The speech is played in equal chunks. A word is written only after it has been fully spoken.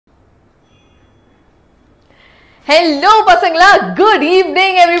Hello pasangla, good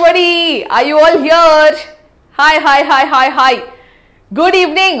evening everybody. Are you all here? Hi. Good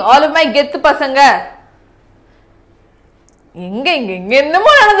evening all of my get pasanga. இங்க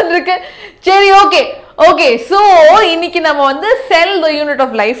என்னமோ நடந்துட்டு இருக்கு. சரி okay so இன்னைக்கு நம்ம வந்து cell the unit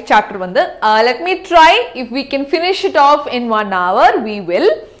of life chapter வந்து let me try if we can finish it off in 1 hour we will.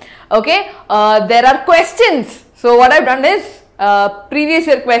 Okay, there are questions. So what I've done is previous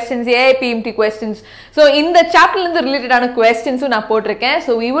year questions, AIPMT questions. So in the chapter related questions na potiruken.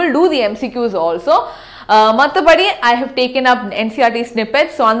 So we will do the MCQs also. மத்தபடி I have taken up NCERT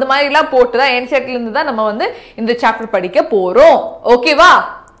snippets. So அந்த மாதிரி எல்லாம் போட்டு தான் NCERT ல இருந்து தான் நம்ம வந்து இந்த chapter படிக்க போறோம். ஓகேவா?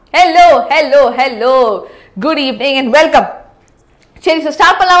 Hello. Good evening and welcome. சரி, so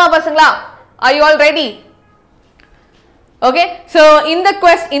start பண்ணலாமா பசங்களா? Are you all ready? Okay, so in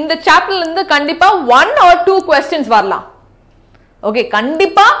the chapter ல இருந்து கண்டிப்பா 1 or 2 questions வரலாம். Okay,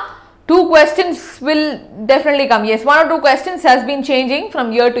 kandipa 2 questions will definitely come. Yes, 1 or 2 questions has been changing from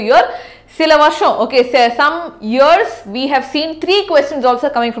year to year. Sila varsham. Okay, so some years we have seen 3 questions also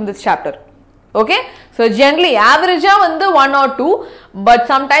coming from this chapter. Okay, so generally average vandu 1 or 2, but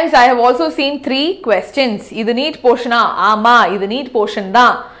sometimes I have also seen 3 questions. Idu NEET portion ama idu NEET portion da.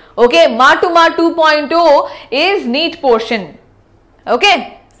 Okay, Matuma 2.0 is NEET portion. Okay,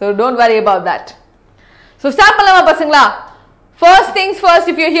 so don't worry about that. So start pannalama pasangla. First things first,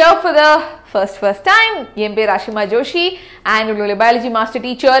 if you're here for the first time, என் பேர் Ashima Joshi and உங்களுடைய biology master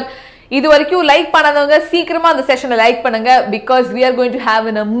teacher. இது வரைக்கும் like பண்ணாதவங்க சீக்கிரமா அந்த செஷனை like பண்ணுங்க because we are going to have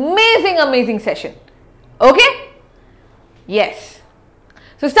an amazing session. Okay? Yes.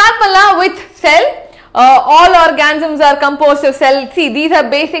 So start பண்ணலாம் with cell. All organisms are composed of cell. See, these are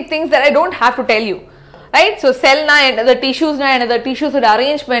basic things that I don't have to tell you. Right? So cell na and the tissues na and the tissues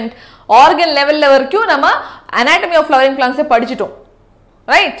arrangement organ level la varaikum nama anatomy of flowering plants படிச்சிட்டோம்.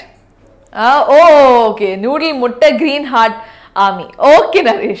 Right? Okay, noodle mutta green heart army. Okay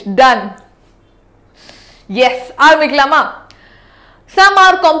Naresh, done. Yes, ஆரம்பிக்கலாமா? Some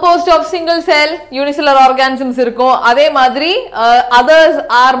are composed of single cell unicellular organisms இருக்கும். அதே மாதிரி others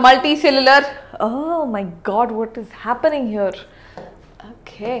are multicellular. Oh my god, what is happening here?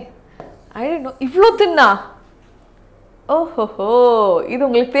 Okay, I don't know. இவ்ளோ தின்னா? ஓஹோஹோ, இது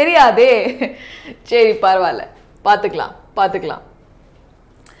உங்களுக்கு தெரியாதே. சரி பரவாயில்ல, பார்த்துக்கலாம்.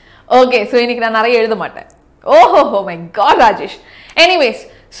 ஓகே, ஸோ இன்னைக்கு நான் நிறைய எழுத மாட்டேன். ஓஹோஹோ, my God Rajesh. Anyways,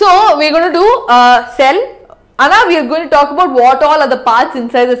 so we're going to do cell. ஆனால் we are going to talk about what all are the parts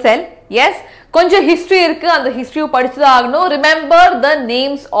inside the cell. Yes, கொஞ்சம் history இருக்கு, அந்த history படிச்சுதான் ஆகணும். Remember the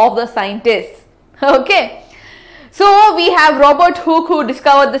names of the scientists. Okay. So we have Robert Hooke who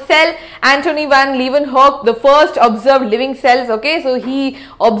discovered the cell, Antony van Leeuwenhoek the first observed living cells. Okay, so he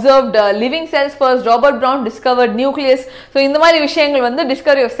observed living cells first. Robert Brown discovered nucleus. So in the mari vishayangal vandu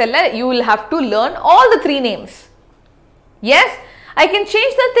discovery of cell you will have to learn all the 3 names. Yes, I can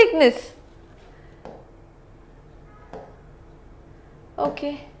change the thickness.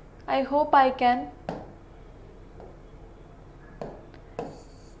 Okay, I hope I can.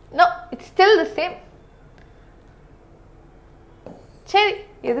 No, it's still the same. சரி,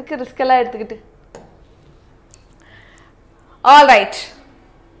 எதுக்கு risk எல்லாம் எடுத்துக்கிட்டு? All right.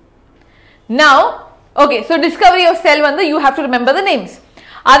 Now, okay, so discovery of cell வந்து you have to remember the names.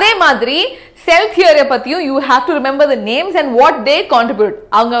 அதே மாதிரி cell theory பத்தியும் you have to remember the names and what they contribute.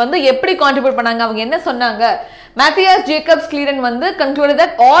 அவங்க வந்து எப்படி contribute பண்ணாங்க, அவங்க என்ன சொன்னாங்க? Matthias Jacobs Cleiden வந்து concluded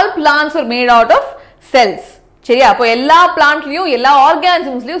that all plants are made out of cells. சரியா? அப்போ எல்லா பிளான்ட்லயும் எல்லா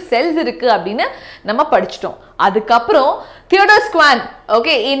ஆர்கானிசம்ஸ்லயும் செல்ஸ் இருக்கு அப்படின்னு நம்ம படிச்சிட்டோம். அதுக்கப்புறம் Theodor Swan,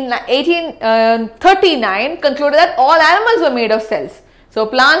 okay, in 1839 concluded that all animals were made of cells. So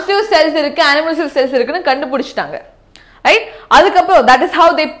plants-லயும் cells இருக்கு, animals-லயும் cells இருக்குன்னு கண்டுபிடிச்சிட்டாங்க. Right? அதுக்கப்புறம் that is how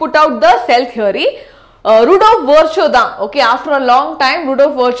they put out the cell theory. Rudolf Virchow தான், okay, after a long time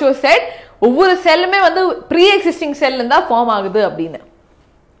Rudolf Virchow said ஒவ்வொரு செல்லுமே வந்து pre-existing cell இருந்தா form ஆகுது அப்படின்னு.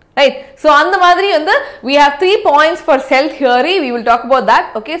 Right, so அந்த மாதிரி வந்து we have 3 points for cell theory. We will talk about that.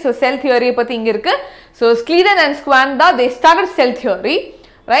 Okay, so cell theory பத்தி இங்க இருக்கு. So Cleiden and Swan they started cell theory,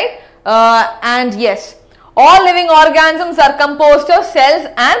 right? And yes, all living organisms are composed of cells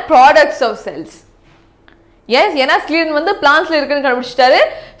and products of cells. Yes, ஏன்னா Cleiden வந்து plants-ல இருக்குன்னு கண்டுபிடிச்சிட்டாரு,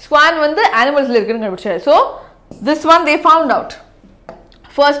 Swan வந்து animals-ல இருக்குன்னு கண்டுபிடிச்சாரு. So this one they found out.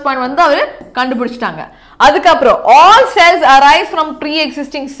 First point வந்து அவரு கண்டுபிடிச்சிட்டாங்க. அதுக்கப்புறம் all cells arise from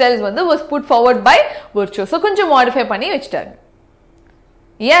pre-existing cells வந்து was put forward by Virchow. So கொஞ்சம் modify பண்ணி வச்சிட்டாங்க.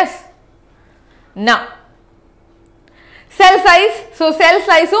 Yes. Now cell size. So cell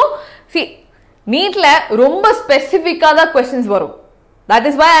size see NEET-ல ரொம்ப ஸ்பெசிஃபிக்கா தான் questions வரும். That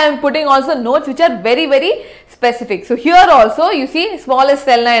is why I am putting also notes which are very, very specific. So here also you see smallest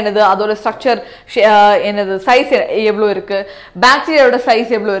cell na enadhu, adoda structure enadhu, size evlo irukku, bacteria oda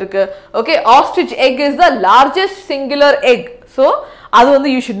size evlo irukku. Okay, ostrich egg is the largest singular egg. So அது வந்து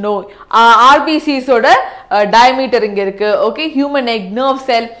you should know. RBCs oda diameter inga irukku. Okay, human egg, nerve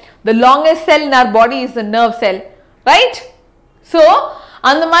cell, the longest cell in our body is the nerve cell, right? So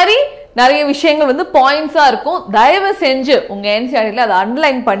அந்த மாதிரி நிறைய விஷயங்கள் வந்து பாயிண்ட்ஸா இருக்கும். தயவு செஞ்சு உங்க NCERT ல அதை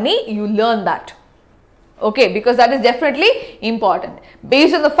அண்டர்லைன் பண்ணி you learn that. Okay, because that is definitely important.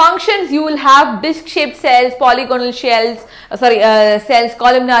 Based on the functions, you will have disc shaped cells, polygonal cells,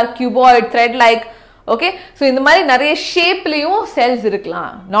 columnar, cuboid, thread like. Okay, so in the மாதிரி நிறைய ஷேப்லயும் cells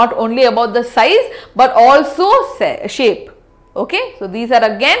இருக்கலாம். Not only about the size but also shape. Okay, so these are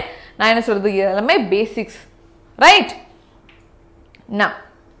again நான் என்ன சொல்றது எல்லாமே basics, right? Now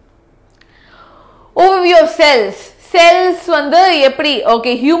overview of cells. Cells வந்து எப்படி?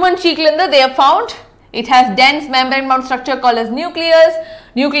 Okay, human cheekல இருந்து they are found. It has dense membrane bound structure called as nucleus.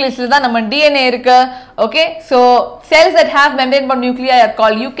 Nucleusல தான் நம்ம DNA இருக்கு. Okay, so cells that have membrane bound nuclei are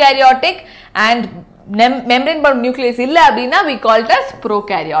called eukaryotic, and membrane bound nucleus இல்ல அப்படினா we call it as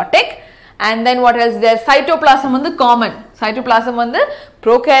prokaryotic. And then what else there? Cytoplasm வந்து common. Cytoplasm வந்து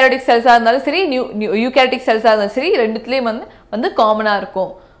prokaryotic cells ஆ இருந்தாலும் சரி, eukaryotic cells ஆ இருந்தாலும் சரி, ரெண்டுத்துலயும் வந்து காமனா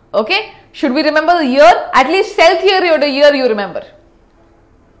இருக்கும். Okay, should we remember the year? At least cell theory oda year you remember.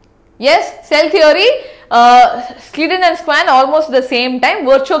 Yes, cell theory, Slidden and Swan almost the same time.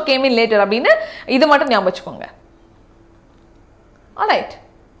 Virchow came in later. அப்படினு இது மட்டும் ஞாபகம் வச்சுக்கோங்க. Alright.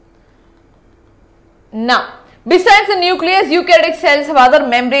 Now, besides the nucleus, eukaryotic cells have other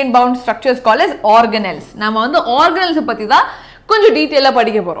membrane bound structures called as organelles. நாம வந்து organelles பத்தி தான் கொஞ்சம் டீடைலா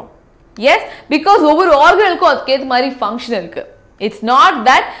படிக்க போறோம். Yes, because ஒவ்வொரு organelக்கும் அதுக்கு ஏத்த மாதிரி ஃபங்க்ஷன் இருக்கு. It's not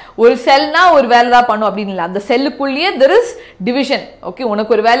that ஒரு செல்னா ஒரு வேலை தான் பண்ணும் அப்படின்னு இல்லை. அந்த செல்லுக்குள்ளேயே there is division. Okay,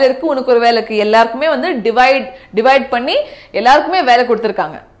 உனக்கு ஒரு வேலை இருக்கு, உனக்கு ஒரு வேலை இருக்கு, எல்லாருக்குமே வந்து divide பண்ணி எல்லாருக்குமே வேலை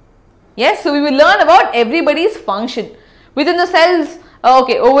கொடுத்துருக்காங்க. Yes, so we will learn about everybody's function within the cells.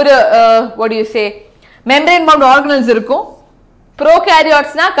 Okay, ஒவ்வொரு what do you say, membrane bound organelles இருக்கும்.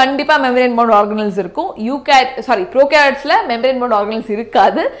 Prokaryotes-னா கண்டிப்பா membrane bound organelles இருக்கும். Prokaryotes-ல membrane bound organelles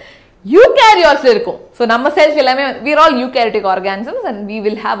இருக்காது. Eukaryotes இருக்கும். So நம்ம cells எல்லாமே we are all eukaryotic organisms and we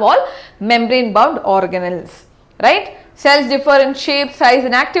will have all membrane bound organelles, right? Cells differ in shape, size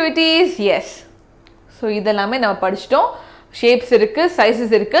and activities. Yes, so இதெல்லாமே நம்ம படிச்சிட்டோம். Shapes இருக்கு,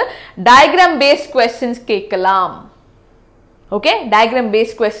 sizes இருக்கு. Diagram based questions கேட்கலாம். Okay, diagram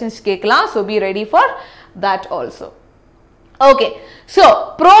based questions கேட்கலாம். So be ready for that also. Okay, so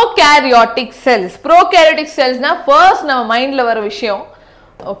prokaryotic cells. Prokaryotic cells na first நம்ம மைண்ட்ல வர விஷயம்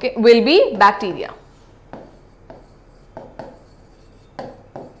okay will be bacteria.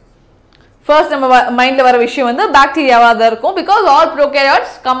 First நம்ம மைண்ட்ல வர விஷயம் வந்து பாக்டீரியாவா தான் இருக்கும், because all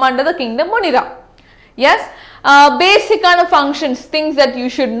prokaryotes come under the kingdom Monera. Yes, basic kind of functions, things that you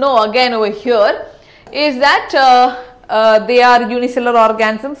should know again over here is that they are unicellular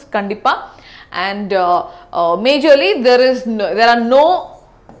organisms kandipa, and majorly there are no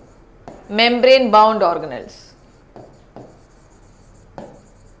membrane bound organelles.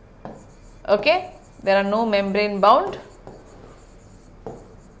 Okay, there are no membrane bound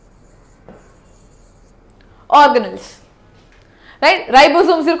organelles, right?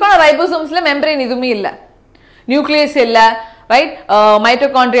 Ribosomes irukona, ribosomes la membrane idhume illa, nucleus illa, right?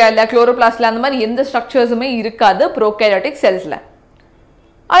 Mitochondria illa, chloroplast la andha mari endha structures ume irukadu prokaryotic cells la.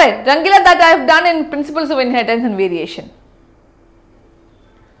 Alright, Rangila, that I have done in principles of inheritance and variation,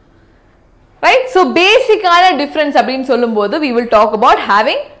 right? So basic difference அப்படினு சொல்லும்போது we will talk about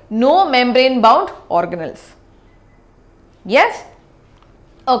having no membrane bound organelles. Yes,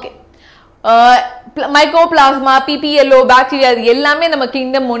 okay. Mycoplasma, PPLO, bacteria எல்லாமே நம்ம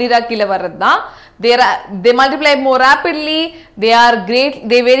kingdom Monera கீழ வரதுதான். They multiply more rapidly,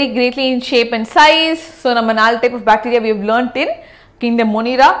 they vary greatly in shape and size. So நம்ம நாலு type of bacteria we have learnt in kingdom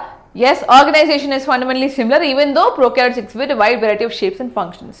Monera. Yes, organization is fundamentally similar even though prokaryotes exhibit a wide variety of shapes and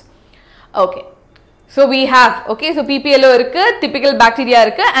functions. Okay, so we have, okay, so PPLO irukku, typical bacteria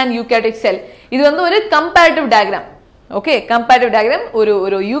irukku, and eukaryotic cell. இது வந்து ஒரு comparative diagram. Okay, comparative diagram.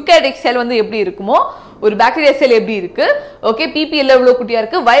 ஒரு eukaryotic cell வந்து எப்படி இருக்குமோ ஒரு bacteria cell எப்படி இருக்கு, okay, PPLO எவ்வளவு குட்டியா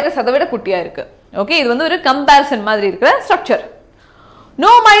இருக்கு, virus அதை விட குட்டியா இருக்கு. Okay, இது வந்து ஒரு comparison மாதிரி இருக்கிற structure.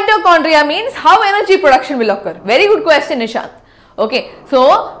 No mitochondria means how energy production will occur. Very good question, Nishant. Okay, so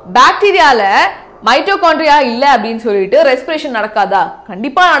bacteriaல mitochondria இல்ல அப்படினு சொல்லிட்டு ரெஸ்பிரேஷன் நடக்காதா?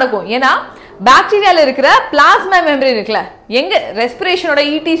 கண்டிப்பா நடக்கும். ஏனா பாக்டீரியால இருக்கிற பிளாஸ்மா மெம்பரேன் இருக்குல, எங்க ரெஸ்பிரேஷனோட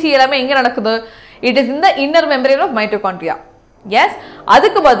ETC எல்லாமே எங்க நடக்குது? It is in the inner membrane of mitochondria. S,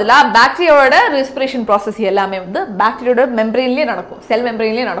 அதுக்கு பதிலா பாக்டீரியாவோட ரெஸ்பிரேஷன் ப்ராசஸ் எல்லாமே வந்து பாக்டீரியாவோட மெம்பரேன்லயே நடக்கும், செல்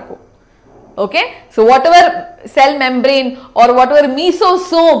மெம்பரேன்லயே நடக்கும். Okay, so whatever cell membrane or whatever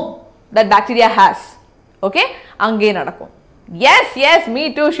mesosome that bacteria has, okay, ange nadakum. Yes, yes, me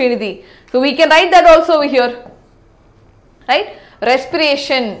too, Srinidhi. So we can write that also over here, right?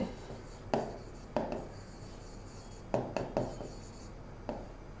 Respiration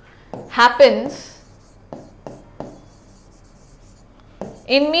happens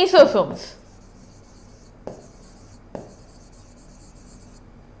in mesosomes.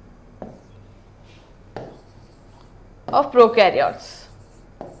 Of prokaryotes.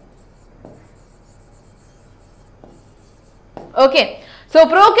 Okay, so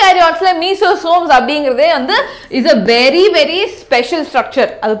prokaryotes la mesosomes அப்படிங்கிறதே வந்து is a very very special structure.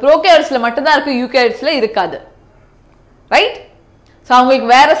 அது prokaryotes ல மட்டும் தான் இருக்கு, eukaryotes ல இருக்காது, right? So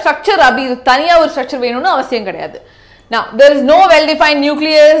அவங்களுக்கு வேற ஸ்ட்ரக்சர் அப்படி தனியா ஒரு ஸ்ட்ரக்சர் வேணும்னு அவசியம் கிடையாது. Now there is no well defined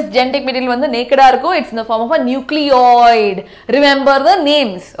nucleus. Genetic material வந்து நேக்கடா இருக்கும். It's in the form of a nucleoid. Remember the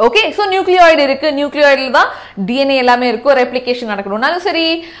names. Okay, so nucleoid இருக்கு, nucleoidல தான் DNA எல்லாமே இருக்கும். ரெப்ளிகேஷன் நடக்கணும்னாலும் சரி,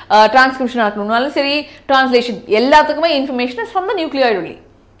 டிரான்ஸ்கிரிப்ஷன் நடக்கணும்னாலும் சரி, டிரான்ஸ்லேஷன் எல்லாத்துக்குமே information is from the nucleoid only.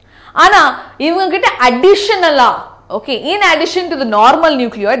 ஆனா இவங்க கிட்ட additionally, okay, in addition to the normal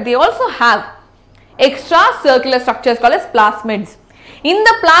nucleoid, they also have extra circular structures called as plasmids. இந்த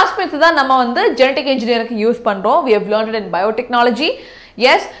plasmids தான் நம்ம வந்து genetic engineering யூஸ் பண்றோம். We have learned it in biotechnology.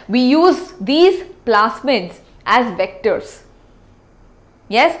 Yes, we use these plasmids as vectors.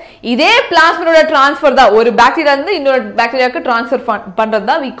 Yes, இதே plasmidோட transfer தான் ஒரு bacteria இருந்து இன்னொரு பாக்டீரியாக்கு transfer பண்றது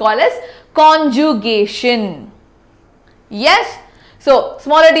தான் we call as conjugation. Yes, so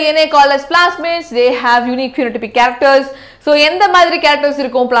smaller DNA called as plasmids, they have unique phenotypic characters. So எந்த மாதிரி characters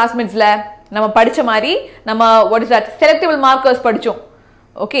இருக்கும் plasmidsல? நம்ம படிச்ச மாதிரி நம்ம what is that selectable markers படிச்சோம்.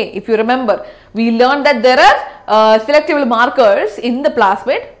 Okay, if you remember, we learned that there are selectable markers in the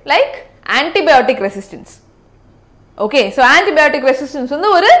plasmid like antibiotic resistance. Okay, so antibiotic resistance வந்து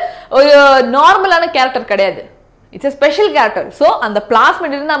ஒரு நார்மலான கேரக்டர் கிடையாது, it's a special character. So அந்த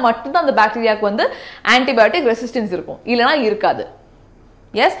plasmid இருந்தா மட்டும் தான் அந்த பாக்டீரியாக்கு வந்து antibiotic resistance இருக்கும், இல்லனா இருக்காது.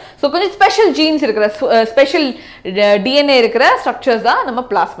 Yes, so கொஞ்சம் ஸ்பெஷல் ஜீன்ஸ் இருக்கிற ஸ்பெஷல் DNA இருக்கிற ஸ்ட்ரக்சர்ஸ் தான் நம்ம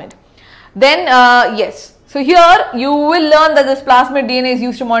plasmid. Then yes, so here you will learn that this plasmid DNA is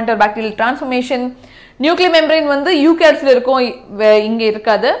used to monitor bacterial transformation. Nuclear membrane வந்து eukaryotes ல இருக்கும், இங்க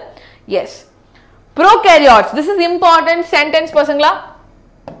இருக்காது. Yes, prokaryotes, this is important sentence பசங்களா.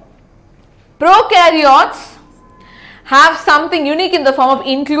 Prokaryotes have something unique in the form of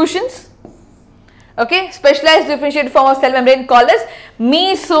inclusions. Okay, specialized differentiated form of cell membrane called as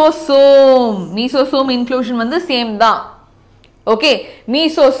mesosome. Mesosome inclusion வந்து same தான். Okay,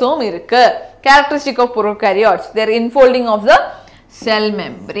 mesosome இருக்கு, characteristic of prokaryotes, they are infolding of the cell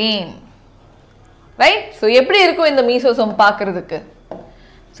membrane, right? So எப்படி இருக்கும் இந்த mesosome பார்க்கிறதுக்கு?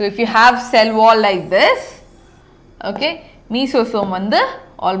 So if you have cell wall like this, okay, mesosome வந்து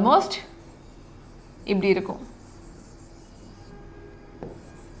almost இப்படி இருக்கும்.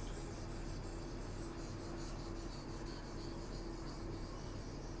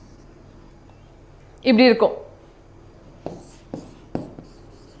 இப்படி இருக்கும்.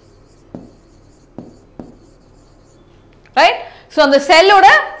 Right? So அந்த செல்லோட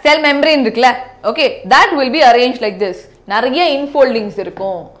செல் மெம்பரேன் இருக்குல, okay, that will be arranged like this. நிறைய infoldings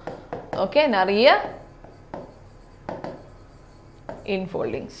இருக்கும். Okay, நிறைய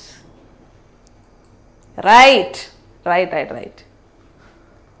infoldings. Right.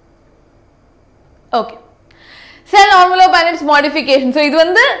 Okay. Cell envelope and its modification. So இது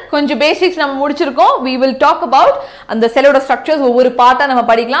வந்து கொஞ்சம் basics நம்ம முடிச்சிருக்கோம். We will talk about அந்த செல்லோட structures ஒவ்வொரு பார்ட்டா நம்ம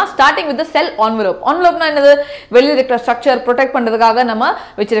படிக்கலாம், starting with the cell envelope. Envelope னா என்னது? வெளிய இருக்கிற structure protect பண்றதுக்காக நம்ம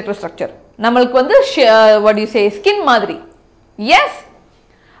வெச்சிருக்கிற structure. நமக்கு வந்து what do you say, skin மாதிரி. Yes,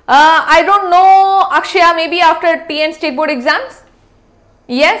 I don't know Akshaya, maybe after TN state board exams.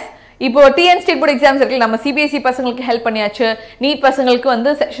 Yes, இப்போ TN state board exams இருக்குல, நம்ம CBSE பசங்களுக்கு ஹெல்ப் பண்ணியாச்சு, NEET பசங்களுக்கு வந்து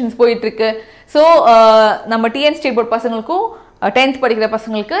செஷன்ஸ் போயிட்டு இருக்கு. ஸோ நம்ம TN state board பசங்களுக்கும் 10th படிக்கிற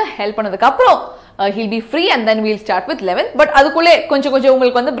பசங்களுக்கு ஹெல்ப் பண்ணதுக்கு அப்புறம் he'll be free and then we'll start with 11th. But அதுக்குள்ளே கொஞ்சம்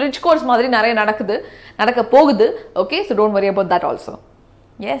உங்களுக்கு வந்து bridge course மாதிரி நிறைய நடக்க போகுது. Okay, so don't worry about that also.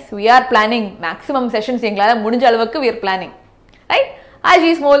 Yes, we are planning maximum sessions, எங்களால முடிஞ்ச அளவுக்கு we are planning, right? As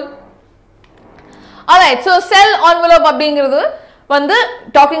is small. Alright, so cell envelope அப்படிங்கிறது வந்து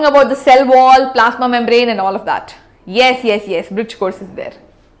talking about the cell wall, plasma membrane and all of that. Yes, bridge course is there.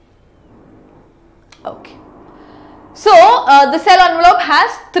 Okay, so the cell envelope has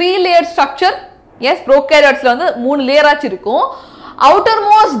 3 layered structure. Yes, prokaryotes la vandu 3 layer ஆச்சு இருக்கும்.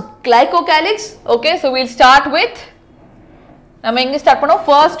 Outermost glycocalyx. Okay, so we'll start with, நம்ம எங்க start பண்ணோம்,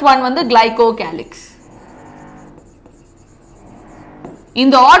 first one வந்து glycocalyx.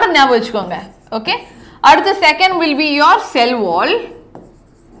 இந்த order ஞாபகம் வச்சுக்கோங்க. Okay, அடுத்த second will be your cell wall.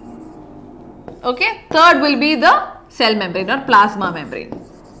 Okay, third will be the cell membrane or plasma membrane.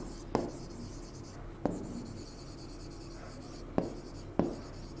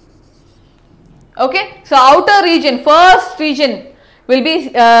 Okay, so outer region, first region will be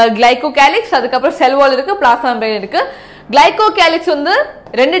glycocalyx, அதுக்கப்புறம் cell wall இருக்கு, plasma membrane இருக்கு. Glycocalyx வந்து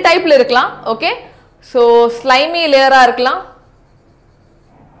ரெண்டு டைப்ல இருக்கலாம். Okay, so slimy layer ஆ இருக்கலாம்,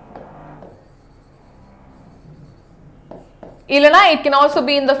 இல்லனா it can also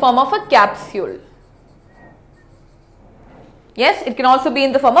be in the form of a capsule. Yes, it can also be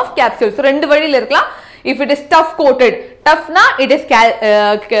in the form of capsule. So ரெண்டு வழியில இருக்கலாம். If it is tough coated, tough na it is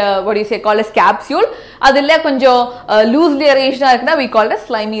what do you say, called as capsule. adilla konjam loosely arranged irukna we call it as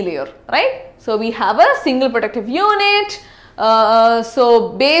slimy layer, right? So we have a single protective unit. So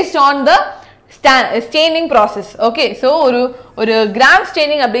based on the staining process, okay, so oru gram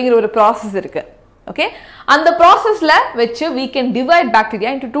staining அப்படிங்கிற ஒரு process இருக்கு. Okay, and the process la which we can divide bacteria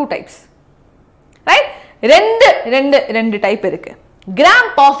into two types, right? ரெண்டு type இருக்கு. gram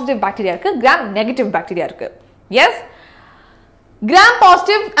positive bacteria irukku, gram negative bacteria irukku. Yes, gram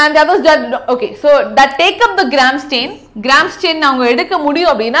positive and others that, okay, so that take up the gram stain avanga edukka mudiyum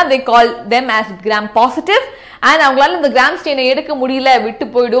appadina they call them as gram positive, and avangala indha gram stain edukka mudiyala vittu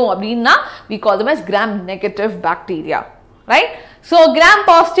poidum appadina we call them as gram negative bacteria, right? So gram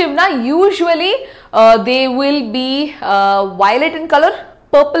positive na usually they will be violet in color,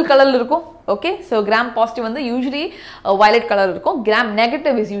 purple color la irukum. Okay, so gram positive வந்து usually violet color இருக்கும், gram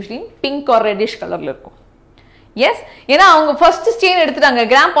negative is usually pink or reddish color ல இருக்கும். Yes, ஏன்னா அவங்க first stain எடுத்துட்டாங்க,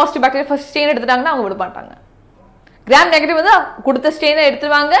 gram positive bacteria first stain எடுத்துட்டாங்கன்னா அவங்க விட மாட்டாங்க. gram negative வந்து கொடுத்த stain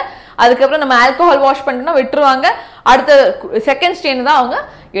எடுத்துவாங்க, அதுக்கப்புறம் நம்ம ஆல்கஹால் வாஷ் பண்ணிட்டோம்னா விட்டுருவாங்க, அடுத்த செகண்ட் ஸ்டெயின் தான் அவங்க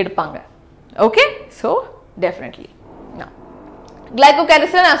எடுப்பாங்க. Okay, so definitely now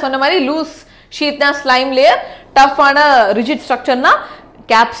glycocalyx நான் சொன்ன மாதிரி loose sheath na slime layer, tough ஆன rigid structure na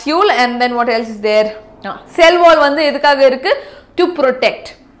capsule, and then what else is there? Cell wall வந்து எதுக்காக இருக்கு? To protect.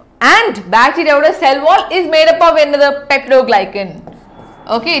 And bacteria oda cell wall is made up of another peptidoglycan.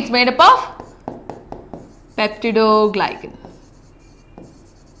 Okay, it's made up of peptidoglycan,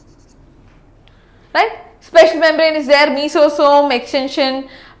 right? Special membrane is there, mesosome extension.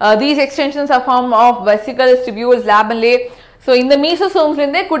 These extensions are formed of vesicles, tubules, lamellae. So in the mesosomes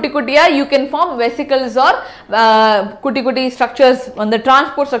linde kutti kuttiya you can form vesicles or kutti structures on the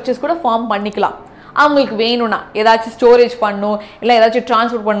transport structures kuda form panikalam. அவங்களுக்கு வேணும்னா ஏதாச்சும் storage பண்ணணும், இல்லை ஏதாச்சும்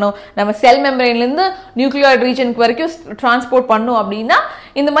transport பண்ணணும், நம்ம செல் மெம்பரேன்லேருந்து nucleoid ரீஜனுக்கு வரைக்கும் transport பண்ணணும் அப்படின்னா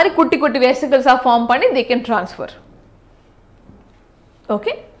இந்த மாதிரி குட்டி குட்டி வெசிகல்ஸாக ஃபார்ம் பண்ணி they can transfer.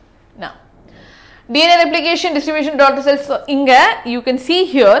 Okay, now DNA replication, distribution, daughter cells. So இங்க you can see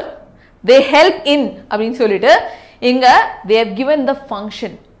here they help in அப்படின்னு சொல்லிட்டு இங்க they have given the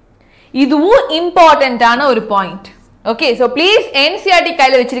function. இதுவும் இம்பார்ட்டன்டான ஒரு point. Okay, so please NCERT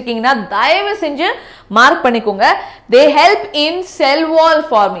கையில வச்சிருக்கீங்கன்னா தயவு செஞ்சு மார்க் பண்ணிக்கோங்க. they help in cell wall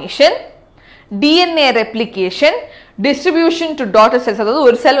formation, DNA replication, distribution to daughter cells. அதாவது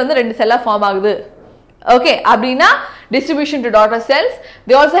ஒரு செல் வந்து ரெண்டு செல்லா ஃபார்ம் ஆகுது. Okay, அப்படின்னா distribution to daughter cells.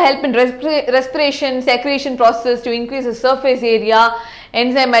 They also help in respiration, secretion process to increase the surface area,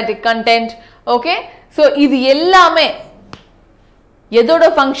 enzymatic content. Okay, so இது எல்லாமே எதோட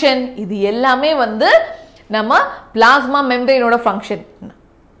ஃபங்க்ஷன்? இது எல்லாமே வந்து நம்ம பிளாஸ்மா மெம்பரேனோட ஃபங்க்ஷன்.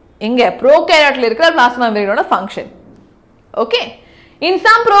 எங்க ப்ரோகாரியோட்ல இருக்கிற plasma மெம்பரேனோட function. Okay, in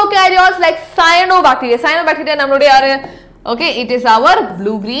some prokaryotes like cyanobacteria நம்மளுடைய யாரு? Okay, it is our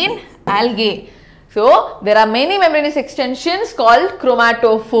blue green algae. So there are many membranous extensions called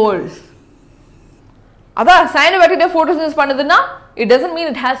chromatophores. அதான் cyanobacteria photosynthesis பண்ணுதுன்னா it doesn't mean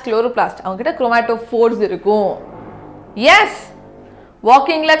it has chloroplast. அவங்க கிட்ட chromatophores இருக்கும். Yes,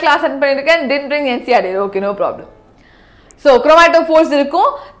 walking la class attend பண்ணிருக்கேன், didn't bring NCERT. Okay, no problem. So chromatophores இருக்கும்,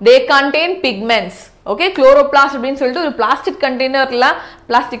 they contain pigments. Okay, chloroplast அப்படினு சொல்லிட்டு ஒரு plastic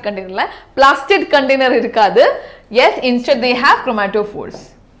container இருக்காது. Yes, instead they have chromatophores.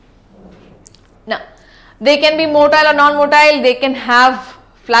 Now they can be motile or non-motile. They can have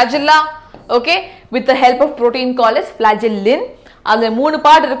flagella, okay, with the help of protein called as flagellin. அதுல மூணு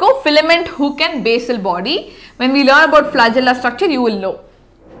part இருக்கும், filament, hook and basal body. When we learn about flagella structure you will know.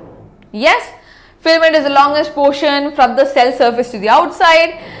 Yes, filament is the longest portion from the cell surface to the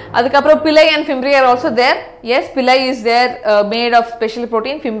outside. அதுக்கப்புறம் pili and fimbriae are also there. Yes, pili is there, made of special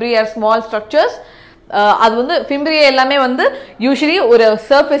protein. Fimbriae are small structures. அது வந்து fimbriae எல்லாமே வந்து usually ஒரு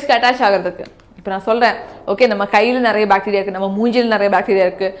surface-க்கு attach ஆகிறதுக்கு. இப்போ நான் சொல்றேன், ஓகே, நம்ம கையில நிறைய பாக்டீரியா இருக்கு, நம்ம மூஞ்சில நிறைய பாக்டீரியா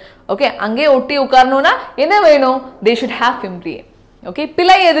இருக்கு. ஓகே, அங்கே ஒட்டி உட்காரணும்னா என்ன வேணும்? they should have fimbriae. Okay,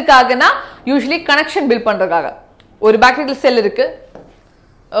 பிழை எதுக்காகனா யூசுவலி கனெக்ஷன் பில்ட் பண்றதுக்காக. ஒரு பாக்டீரியல் செல் இருக்கு,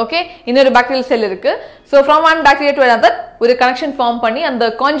 okay இன்னொரு bacterial cell இருக்கு so from one bacteria to another ஒரு connection form பண்ணி அந்த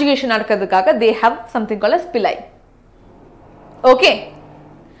conjugation நடக்கிறதுக்காக they have something called as pili okay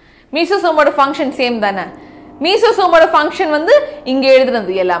mesosome ஓட function same தானே mesosome ஓட function வந்து இங்க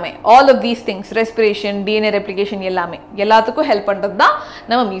எழுதுறது எல்லாமே all of these things respiration DNA replication எல்லாத்துக்கும் help பண்றது தான்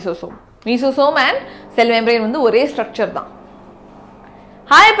நம்ம mesosome and cell membrane வந்து ஒரே structure தான்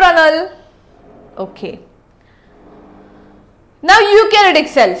hi Pranal okay now eukaryotic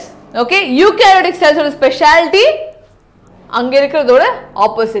cells okay eukaryotic cells oda specialty அங்க இருக்குறதோட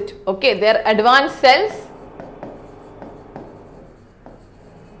opposite okay they are advanced cells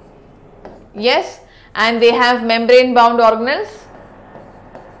yes and they have membrane bound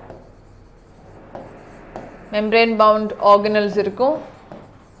organelles இருக்கும்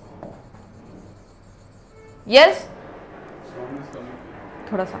yes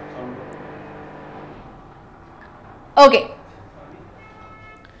थोड़ा सा okay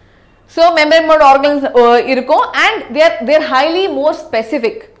so membrane bound organelles இருக்கும் and they are highly more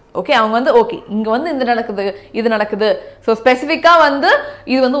specific okay அவங்க வந்து okay இங்க வந்து இது நடக்குது so ஸ்பெசிஃபிக்கா வந்து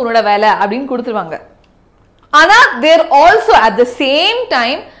இது வந்து உன்னோட வேலை அப்படினு கொடுத்துருவாங்க ஆனா they are also at the same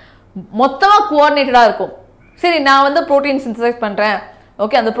time மொத்தமா கோஆர்டினேட்டடா இருக்கும் சரி நான் வந்து புரோட்டீன் சிந்தசைஸ் பண்றேன்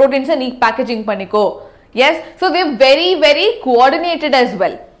okay அந்த புரோட்டீன்ஸை நீ பேக்கேஜிங் பண்ணிக்கோ yes so they are very very coordinated as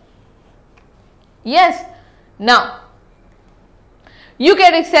well yes now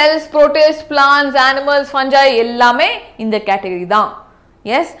eukaryotic cells protists plants animals fungi எல்லாமே இந்த கேட்டகரி தான்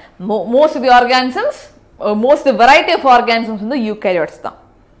yes most of the organisms most the variety of organisms in the eukaryotes தான்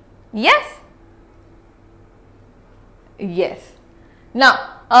yes yes now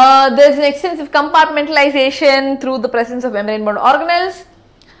there is an extensive compartmentalization through the presence of membrane bound organelles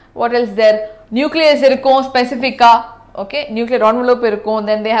what else there nucleus இருக்கும் specifica okay nuclear envelope இருக்கும்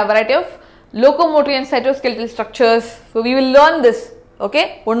then they have variety of locomotor and cytoskeletal structures so we will learn this okay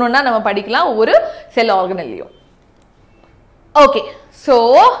ஒண்ணொண்ணா நம்ம படிக்கலாம் ஒரு செல் ஆர்கனல்லையும் okay so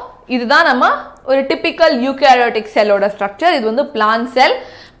இதுதான் நம்ம ஒரு typical eukaryotic cell ஓட structure இது வந்து plant cell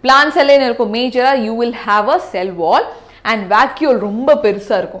ல இருக்கும் மேஜரா you will have a cell wall and vacuole ரொம்ப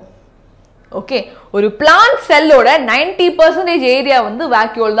பெருசா இருக்கும் okay ஒரு plant cell ஓட 90% ஏரியா வந்து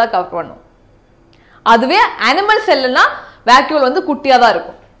vacuole தான் கவர் பண்ணும் அதுவே animal cell னா vacuole வந்து குட்டியா தான்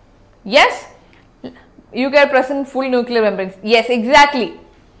இருக்கும் yes eukaryote present full nuclear membranes yes exactly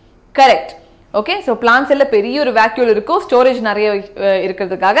correct okay so plant cell ல பெரிய ஒரு vacuole இருக்கும் ஸ்டோரேஜ் நிறைய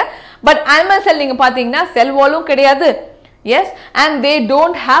இருக்குிறதுக்காக but animal cell நீங்க பாத்தீங்கன்னா cell wall-ம் கிடையாது yes and they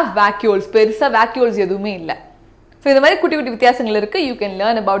don't have vacuoles பெருசா vacuoles எதுவுமே இல்ல so இந்த மாதிரி குட்டி குட்டி வித்தியாசங்கள் இருக்கு you can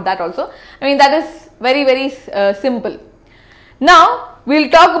learn about that also I mean that is very very simple now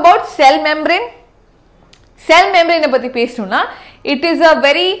we'll talk about cell membrane பத்தி பேசணும்னா it is a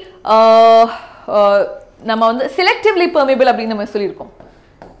very நம்ம வந்து selectively permeable அப்படினு நம்ம சொல்லிருக்கோம்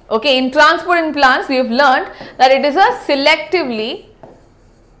okay in transport in plants we have learned that it is a selectively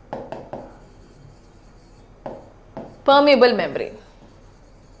permeable membrane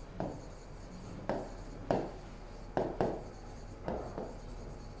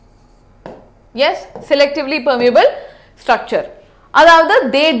yes selectively permeable structure அதாவது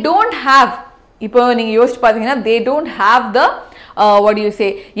they don't have இப்போ நீங்க யோசிச்சு பாத்தீங்கன்னா they don't have the what do you say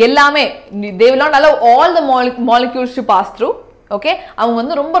எல்லாமே they will not allow all the molecules to pass through okay அவங்க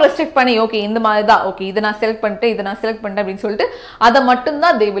வந்து ரொம்ப restrict பண்ணி okay இந்த மாதிரி தான் okay இத நான் செலக்ட் பண்ணிட்டேன் அப்படினு சொல்லிட்டு அத மட்டும்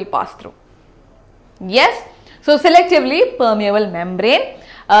தான் they will pass through yes so selectively permeable membrane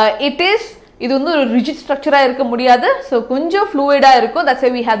இது வந்து ஒரு rigid structure-ஆ இருக்க முடியாது so கொஞ்சம் fluid-ஆ இருக்கும் that's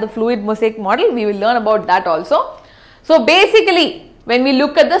why we have the fluid mosaic model we will learn about that also so basically when we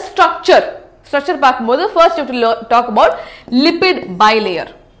look at the structure பார்க்கும்போது first you have to talk about lipid bilayer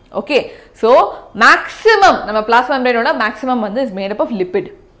okay so maximum நம்ம plasma membrane ஓட maximum வந்து is made up of lipid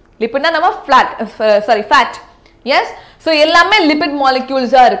னா நம்ம fat yes so எல்லாமே lipid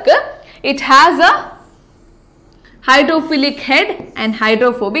molecules ஆ இருக்கு it has a hydrophilic head and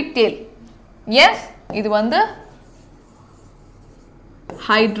hydrophobic tail yes இது வந்து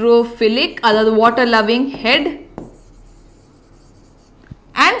hydrophilic அதாவது water loving head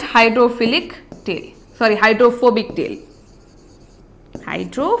and hydrophobic tail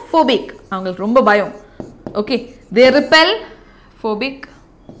hydrophobic அவங்களுக்கு ரொம்ப பயம் okay they repel phobic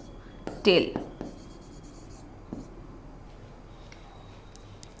tail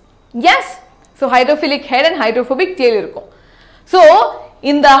yes so hydrophilic head and hydrophobic tail இருக்கும் so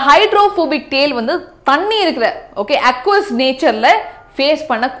இந்த hydrophobic tail வந்து தண்ணி இருக்கிற okay aqueous natureல ஃபேஸ்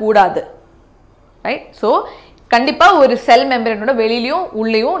பண்ண கூடாது right so கண்டிப்பா ஒரு செல் மெம்பரேனோட வெளியிலயும்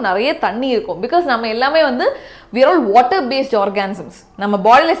உள்ளேயும் நிறைய தண்ணி இருக்கும் because நம்ம எல்லாமே வந்து we are all water based organisms நம்ம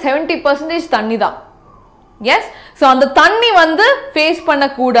பாடியில 70% தண்ணி தான் yes so அந்த தண்ணி வந்து ஃபேஸ் பண்ண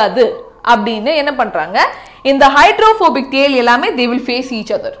கூடாது அப்படினு என்ன பண்றாங்க இந்த ஹைட்ரோபோபிக் tail எல்லாமே they will face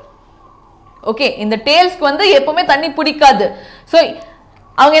each other okay இந்த tailsக்கு வந்து எப்பவுமே தண்ணி பிடிக்காது so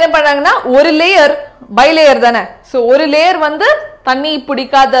அவங்க என்ன பண்றாங்கன்னா ஒரு லேயர் பை லேயர் தானே so ஒரு லேயர் வந்து தண்ணி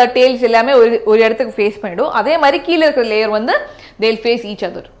பிடிக்காத tails எல்லாமே ஒரு இடத்துக்கு ஃபேஸ் பண்ணிடும் அதே மாதிரி கீழ இருக்கிற லேயர் வந்து they will face each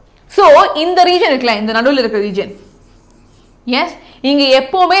other so இந்த ரீஜன் இருக்குல இந்த நடுவுல இருக்கிற ரீஜன் yes இங்க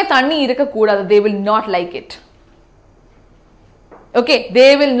எப்பவுமே தண்ணி இருக்க கூடாது they will not like it okay they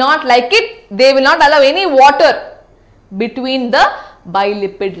will not like it they will not allow any water between the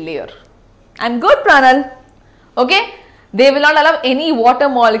bilipid layer I'm good pranal okay they will not allow any water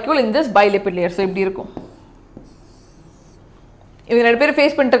molecule in this bilipid layer so இப்படி இருக்கும் இவங்க ரெண்டு பேரும்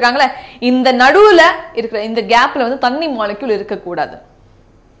face பண்ணிட்டு இருக்காங்களே இந்த நடுவுல இருக்கிற இந்த கேப்ல வந்து தண்ணி மாலிக்யூல் இருக்க கூடாது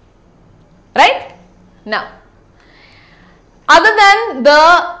right now other than the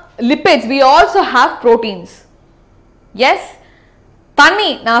lipids we also have proteins yes தண்ணி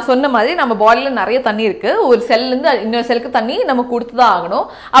நான் சொன்ன மாதிரி நம்ம பாடியில நிறைய தண்ணி இருக்கு ஒரு செல்ல இருந்து இன்னொரு செல்லுக்கு தண்ணி நம்ம கொடுத்து தான் ஆகணும்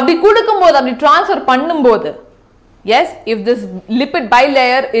அப்படி கொடுக்கும்போது அப்படி ட்ரான்ஸ்ஃபர் பண்ணும்போது yes if this lipid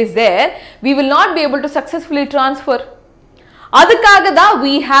bilayer is there we will not be able to successfully transfer அதுக்காக தான்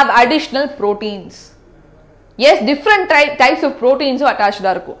we have additional proteins yes different types of proteins attached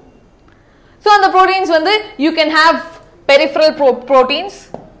ஆ இருக்கும் so அந்த proteins வந்து you can have peripheral proteins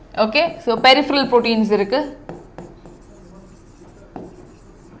okay so peripheral proteins இருக்கு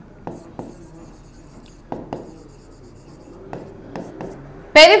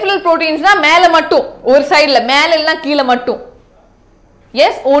peripheral proteins na மேல மட்டும் ஒரு சைடுல மேல இல்லனா கீழ மட்டும்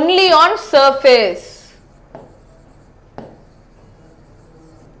yes only on surface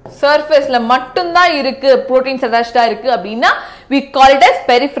ல மட்டும் தான் இருக்கு proteins attached ஆ இருக்கு அப்படினா we call it as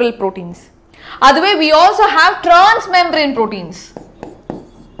peripheral proteins அதுவே we also have transmembrane proteins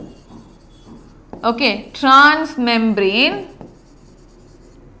okay transmembrane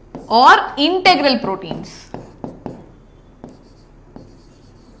or integral proteins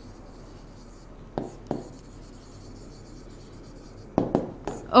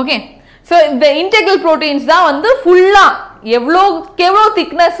okay so the integral proteins தான் வந்து ஃபுல்லா எவ்வளவு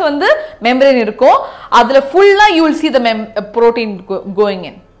thickness வந்து membrane இருக்கோ அதுல ஃபுல்லா you will see the protein going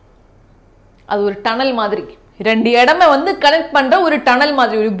in அது ஒரு டனல் மாதிரி ரெண்டு இடமே வந்து கனெக்ட் பண்ற ஒரு டனல்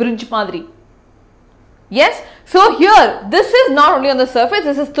மாதிரி ஒரு bridge மாதிரி yes so here this is not only on the surface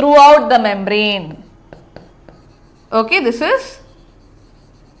this is throughout the membrane okay this is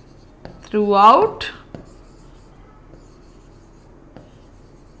throughout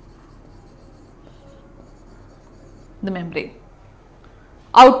the membrane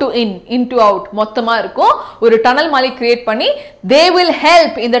out to in to out மொத்தமா இருக்கும் ஒரு டனல் மாதிரி கிரியேட் பண்ணி they will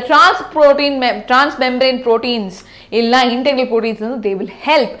help in the transmembrane proteins இல்ல integral proteins they will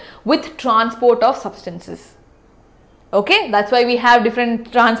help with transport of substances okay that's why we have different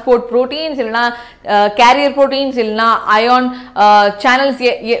transport proteins இல்லனா carrier proteins இல்லனா ion channels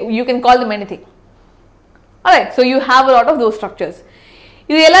you can call them anything all right so you have a lot of those structures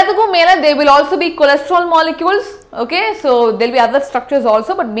இது எல்லாத்துக்கும் மேல they will also be cholesterol molecules okay so there will be other structures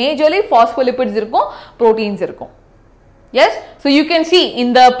also but majorly phospholipids இருக்கும் proteins இருக்கும் yes so you can see in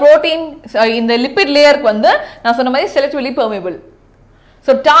the protein in the lipid layer வந்து நான் சொன்ன மாதிரி selectively permeable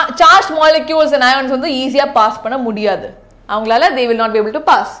so charged molecules and ions வந்து ஈஸியா pass பண்ண முடியாது அவங்களால they will not be able to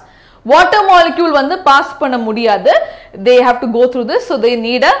pass water molecule வந்து பாஸ் பண்ண முடியாது they have to go through this so they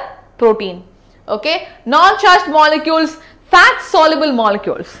need a protein okay non charged molecules fat soluble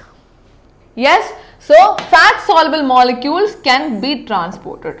molecules yes so fat soluble molecules can be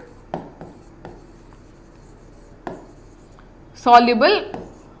transported soluble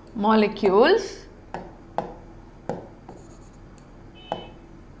molecules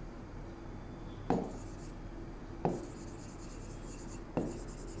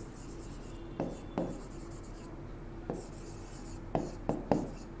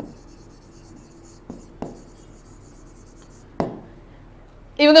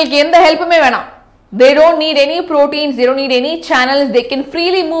இவங்களுக்கு எந்த ஹெல்ப்புமே வேணாம் they don't need any proteins they don't need any channels they can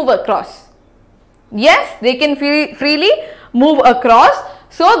freely move across yes they can freely move across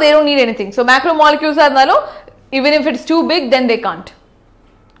so they don't need anything so macromolecules are இருந்தாலும் even if it's too big then they can't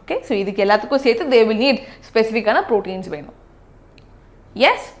okay so இதுக்கு எல்லாத்துக்கும் சேர்த்து they will need specific ஆன proteins வேணும்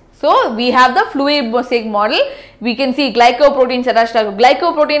yes so we have the fluid mosaic model we can see glycoproteins attached ஆகும்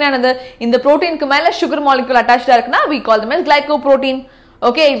glycoprotein ஆனது இந்த புரோட்டீனுக்கு மேல sugar molecule attached இருக்குனா we call them as glycoprotein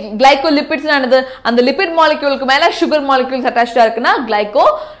okay glycolipids ஆனது அந்த lipid molecule க்கு மேல sugar molecules attached இருக்குனா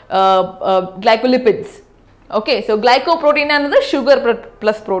glycolipids okay so glycoprotein ஆனது sugar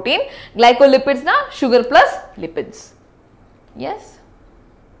plus protein glycolipids na sugar plus lipids yes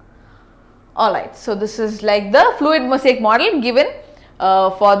Alright, so this is like the fluid mosaic model given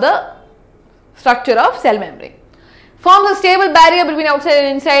for the structure of cell membrane. Forms a stable barrier between outside and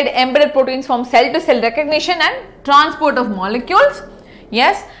inside. Embedded proteins form cell-to-cell recognition and transport of molecules.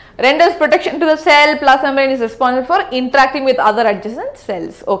 Yes, renders protection to the cell. Plasma membrane is responsible for interacting with other adjacent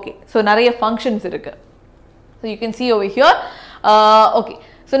cells. Okay, so nariya functions irukku. So you can see over here. Okay,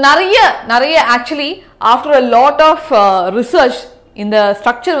 so nariya actually after a lot of research in the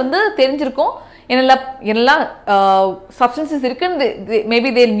structure வந்து தெரிஞ்சிருக்கும் என்னெல்லாம் substances இருக்குன்னு maybe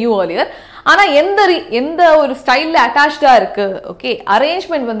they knew earlier. ஆனா எந்த ஒரு ஸ்டைல்ல அட்டாச்டா இருக்கு okay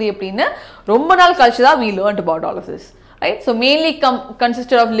arrangement வந்து எப்படின்னு ரொம்ப நாள் கழிச்சு தான் we learned about all of this, right? So mainly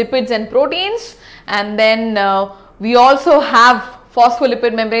consisted of lipids and proteins, and then we also have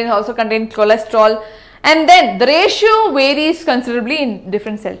phospholipid membranes also contain cholesterol, and then the ratio varies considerably in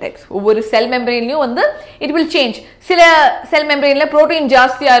different cell types. ஒவ்வொரு cell membrane லயும் வந்து it will change. சில cell membrane ல protein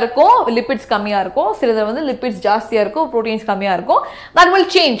ஜாஸ்தியா இருக்கும், lipids கம்மியா இருக்கும். சிலது வந்து lipids ஜாஸ்தியா இருக்கும், proteins கம்மியா இருக்கும். That will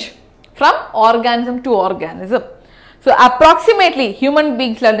change from organism to organism. So approximately human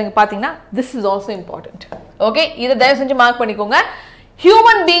beings la neenga pathina this is also important. Okay, idu dayavu senju mark panikonga.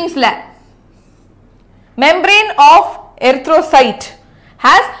 Human beings la membrane of erythrocyte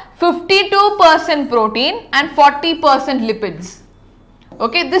has 52% protein and 40% lipids.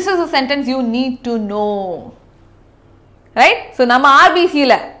 Okay, this is a sentence you need to know, right? So nama RBC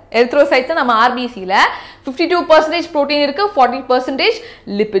la erythrocytes nama RBC la 52% protein irukku, 40%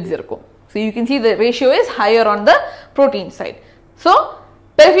 lipids irukku. So you can see the ratio is higher on the protein side. So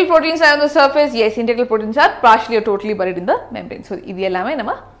peripheral proteins are on the surface. Yes, integral proteins are partially or totally buried in the membrane. So idu ellame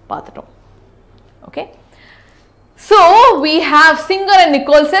nama paathutom. Okay, so we have Singer and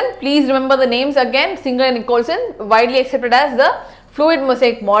Nicholson. Please remember the names again. Singer and Nicholson, widely accepted as the fluid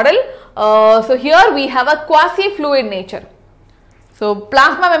mosaic model. So here we have a quasi fluid nature. So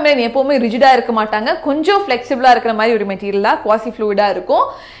plasma membrane எப்பவுமே rigid ஆ இருக்க மாட்டாங்க, கொஞ்சம் flexible ஆ இருக்கிற மாதிரி ஒரு material quasi fluid ஆ இருக்கும்.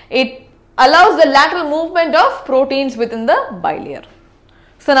 It allows the lateral movement of proteins within the bilayer.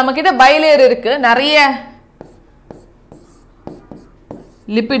 So நமக்கிட்ட bilayer இருக்கு, நிறைய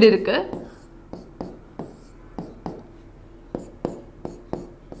lipid இருக்கு.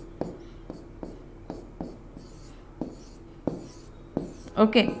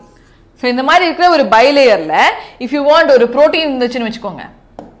 Okay, so இந்த மாதிரி இருக்கிற ஒரு bilayerல if you want ஒரு protein இருந்துச்சுன்னு வெச்சுக்கோங்க.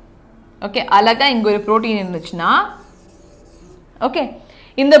 Okay, அழகா இங்க ஒரு protein இருந்துச்சுனா okay,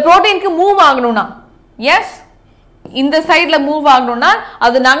 இந்த புரோட்டீனுக்கு மூவ் ஆகணும்னா எஸ் இந்த சைடுல மூவ் ஆகணும்னா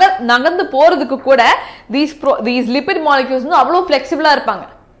அது நகர்ந்து போறதுக்கு கூட these lipid molecules வந்து அவ்வளவு ஃப்ளெக்சிபிளா இருப்பாங்க.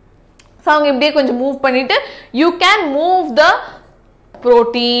 சோ அவங்க இப்படியே கொஞ்சம் மூவ் பண்ணிட்டு you can move the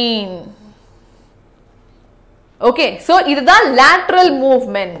protein. Okay, so இதுதான் lateral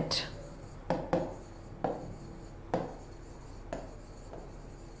movement.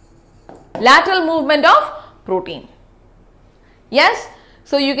 Lateral movement of protein. Yes,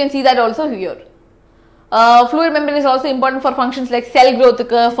 so you can see that also here. Fluid membrane is also important for functions like cell growth,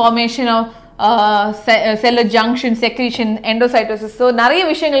 formation of cellular junction, secretion, endocytosis. So நிறைய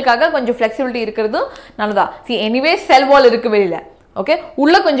விஷயங்களுக்காக கொஞ்சம் flexibility இருக்கிறது நல்லதா. See, anyway cell wall இருக்கு வெளியில. Okay,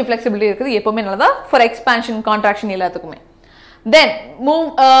 உள்ள கொஞ்சம் flexibility இருக்குது எப்பவுமே நல்லதா for expansion, contraction எல்லாத்துக்குமே. Then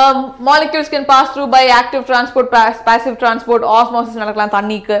molecules can pass through by active transport, passive transport, osmosis நடக்கலாம்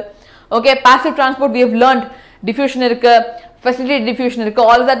தண்ணிக்கு. Okay, passive transport we have learned, diffusion irukku, facilitated diffusion irukku,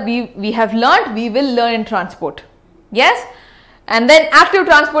 all of that we have learned, we will learn in transport. Yes, and then active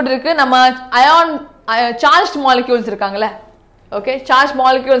transport irukku, nama ion charged molecules irukangala. Okay, charged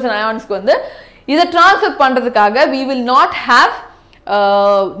molecules and ions ku vandu idu transfer பண்றதுக்காக we will not have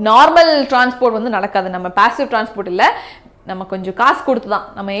normal transport வந்து நடக்காது. நம்ம passive transport இல்ல, நம்ம கொஞ்சம் காசு கொடுத்து தான்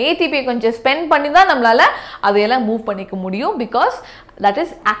நம்ம ATP கொஞ்சம் ஸ்பெண்ட் பண்ணி தான் நம்மளால அதையெல்லாம் மூவ் பண்ணிக்க முடியும், because that is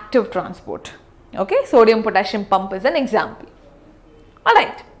active transport. Okay, sodium potassium pump is an example. All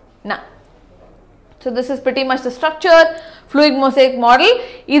right, now so this is pretty much the structure, fluid mosaic model.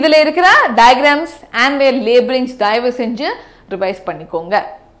 இதுல இருக்கிற diagrams and their labelings தயவு செஞ்சு ரிவைஸ் பண்ணிக்கோங்க.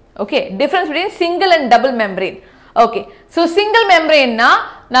 Okay, difference between single and double membrane. Okay, so single membrane na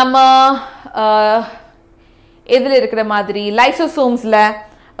நம்ம எதில் இருக்கிற மாதிரி லைசோசோம்ஸ்ல,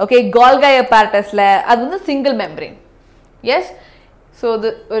 okay, கோல்கி apparatusல அது வந்து சிங்கிள் மெம்பரேன். எஸ், ஸோ இது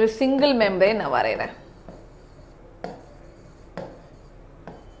ஒரு சிங்கிள் மெம்பரேன் நான் வரைகிறேன்.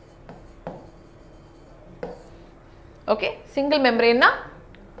 ஓகே, சிங்கிள் மெம்பரேன்னா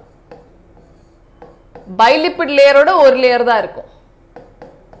பைலிபிட் லேயரோட ஒரு லேயர் தான் இருக்கும்.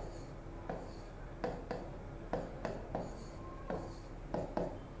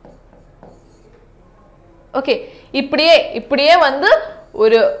 ஓகே, இப்படியே வந்து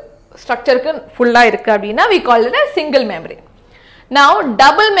ஒரு ஸ்ட்ரக்சருக்கு ஃபுல்லா இருக்கு அப்படின்னா we call it a single membrane. Now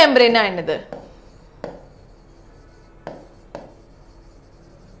double membrane என்னது?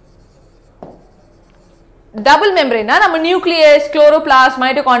 Double membrane நம்ம nucleus, chloroplast,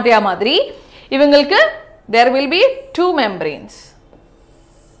 mitochondria மாதிரி இவங்களுக்கு there will be two membranes.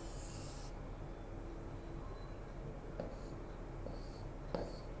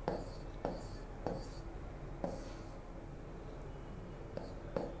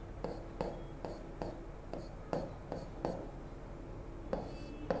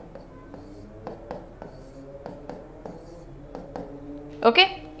 Okay,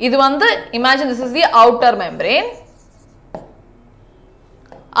 இது வந்து imagine this is the outer membrane.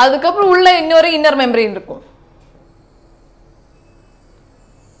 அதுக்கு அப்புறம் உள்ள இன்னொரு inner membrane இருக்கும்.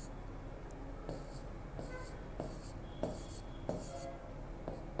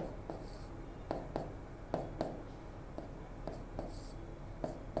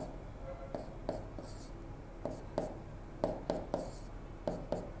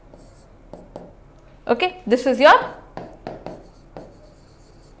 Okay, this is your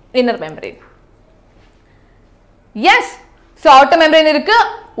inner membrane. Yes, so outer membrane இருக்கு.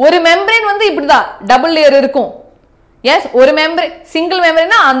 ஒரு membrane வந்து இப்படிதான் double layer இருக்கும். Yes, ஒரு membrane single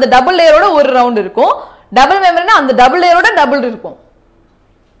membrane அந்த double layer ஓட ஒரு round இருக்கும். Double membrane அந்த double layer ஓட double இருக்கும்.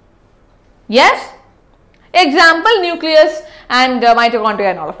 Yes, example nucleus and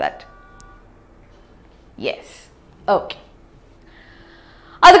mitochondria and all of that. Yes, okay.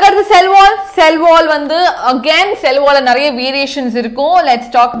 அதுக்கு அடுத்து cell wall வந்து again cell wall நிறைய variations இருக்கும். Let's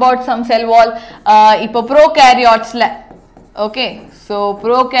talk about some cell wall. இப்போ prokaryotes-ல okay, so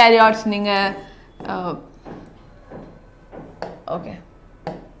prokaryotes நீங்க okay,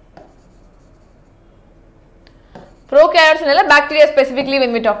 prokaryotes இல்ல bacteria specifically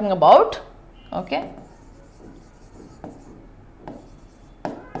when we talking about okay,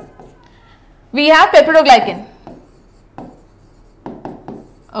 we have peptidoglycan.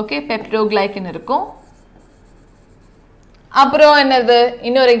 Okay, peptidoglycan இருக்கும். அப்புறம் என்னது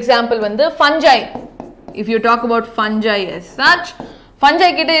இன்னொரு எக்ஸாம்பிள் வந்து fungi. If you talk about fungi as such, fungi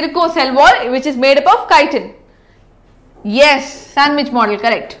கிட்ட இருக்கும் cell wall which is made up of chitin. Yes, sandwich model,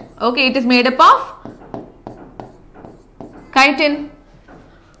 correct. Okay, it is made up of chitin.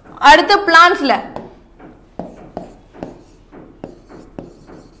 அடுத்து plants-ல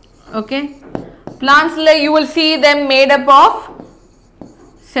okay, plants-ல you will see them made up of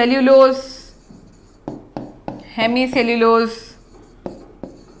cellulose, hemicellulose,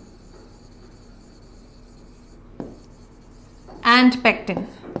 and pectin.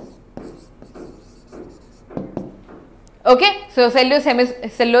 Okay, so cellulose,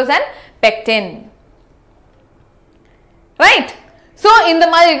 hemicellulose and pectin. Right? So இந்த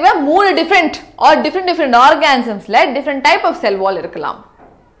மாதிரி இருக்கிற மூணு different organisms-ல different type of cell wall இருக்கலாம்.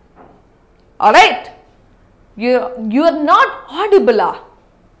 Alright? You are not audible.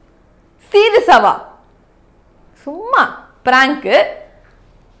 சீரியஸாவா சும்மா prank.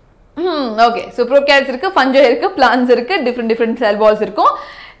 Okay, so prokaryotes இருக்கு, fungi இருக்கு, plants இருக்கு, different cell walls இருக்கும்.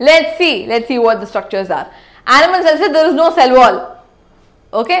 Let's see what the structures are. Animal cells, there is no cell wall.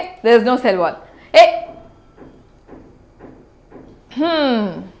 Okay, there is no cell wall. Hey,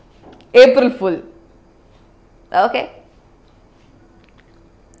 April Fool. Okay,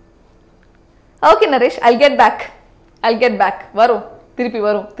 Naresh, I'll get back. வரும் திருப்பி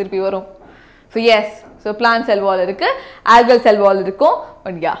வரும். So yes, so plant cell wall இருக்கு, algal cell wall இருக்கும்.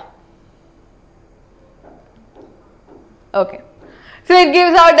 But yeah, okay, so it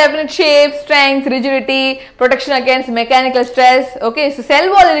gives out definite shape, strength, rigidity, protection against mechanical stress. Okay, so cell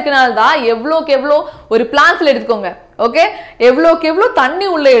wall இருக்கனால தான் எவ்வளோக்கு எவ்வளோ ஒரு பிளான்ட்ஸ்ல எடுத்துக்கோங்க. Okay, எவ்வளோக்கு எவ்வளோ தண்ணி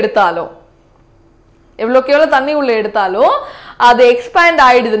உள்ள எடுத்தாலும் அது எக்ஸ்பேண்ட்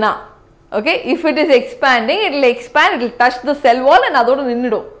ஆயிடுதுன்னா okay, if it is expanding, it will touch the cell wall and அதோட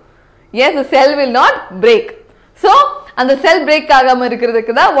நின்னுடும். Yes, the cell will not break. So அந்த cell break ஆகாம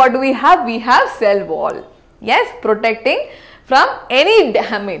இருக்கிறதுக்கு தான் what do we have? We have cell wall. Yes, protecting from any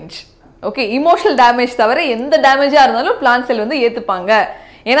damage. Okay, emotional damage தவிர எந்த டேமேஜா இருந்தாலும் plant cell வந்து ஏத்துப்பாங்க.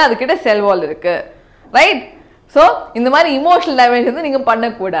 ஏன்னா அதுக்கிட்ட cell wall இருக்கு. Right? So இந்த மாதிரி emotional damage வந்து நீங்க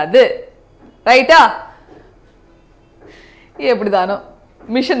பண்ணக்கூடாது. ரைட்டா? எப்படிதானோ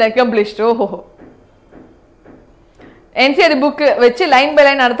mission accomplished. ஓஹோ, NCERT புக் வச்சு லைன் பை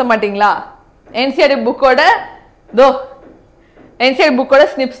லைன் நடத்த மாட்டீங்களா? NCERT புக்கோட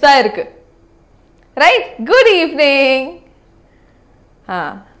ஸ்னிப்ஸ் தான் இருக்கு. Right, good evening.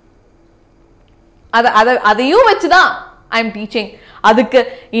 அதையும் வச்சுதான் ஐ எம் டீச்சிங். அதுக்கு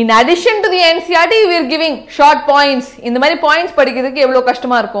in addition to the NCERT we are giving short points. இந்த மாதிரி பாயிண்ட்ஸ் படிக்கிறதுக்கு எவ்வளவு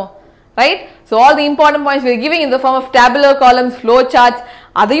கஷ்டமா இருக்கும். Right? So all the important points we are giving in the form of tabular columns, flow charts.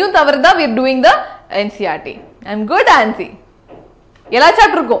 அதையும் தவிர தான் we are doing the NCERT. I'm good, Ansi. எல்லா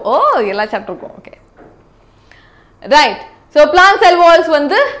சாப்டர் இருக்கும். ஓ எல்லா சாப்டர் இருக்கும். Okay right. ஸோ பிளான்ட் செல் Waals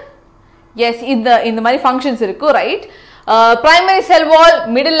வந்து S இந்த மாதிரி ஃபங்க்ஷன்ஸ் இருக்கும். Right. Primary sell wall,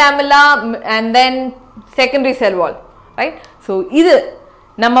 middle லேமெல்லா and then secondary sell wall. Right. So இது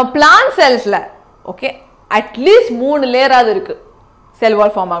நம்ம பிளான்ட் செல்ஸ்ல ஓகே அட்லீஸ்ட் 3 லேயராவது இருக்கு செல்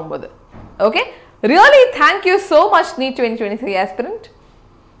வால் ஃபார்ம் ஆகும்போது. Okay really thank you so much NEET 2023 aspirant.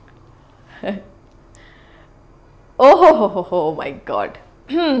 Oh my god.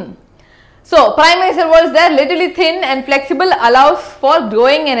 So primary cell wall is there, literally thin and flexible, allows for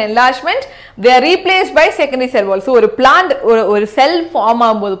growing and enlargement. They are replaced by secondary cell wall. So ஒரு plant ஒரு cell form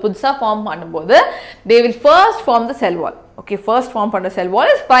ஆகும்போது, புதுசா form பண்ணும்போது they will first form the cell wall. Okay, first form பண்ண cell wall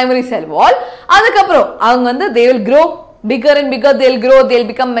is primary cell wall. அதுக்கப்புறம் அவங்க வந்து they will grow bigger and bigger, they will grow, they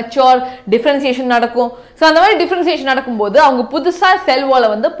will become mature, differentiation நடக்கும். So அந்த மாதிரி differentiation நடக்கும்போது அவங்க புதுசா cell wall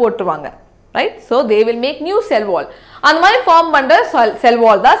வந்து போட்டுருவாங்க. Right? So they will make new cell wall. And my form under cell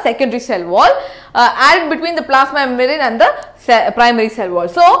wall, the secondary cell wall, added between the plasma membrane and the primary cell wall.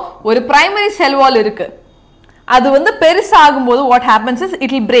 So one primary cell wall irukku. Adu vandu perusa agumbodhu what happens is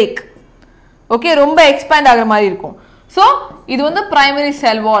it will break. Okay, romba expand agra mari irukum. So idu vandu primary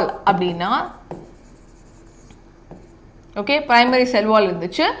cell wall abdina. Okay, primary cell wall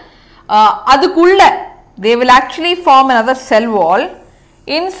irunduchu. Adukulla they will actually form another cell wall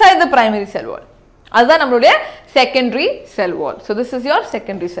inside the primary cell wall. That's our secondary cell wall. So this is your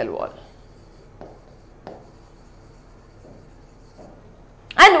secondary cell wall.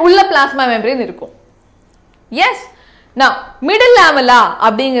 And ulla plasma membrane irukum. Yes. Now middle lamella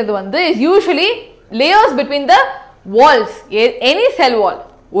abingiradhu vandu is usually layers between the walls. Any cell wall.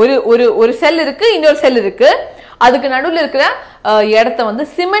 ஒரு cell இருக்கு, இன்னொரு cell இருக்கு. அதுக்கு நடுவுல இருக்கிற இடத்தை வந்து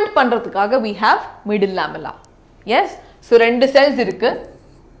cement பண்றதுக்காக we have middle lamella. Yes. So ரெண்டு cells இருக்கு.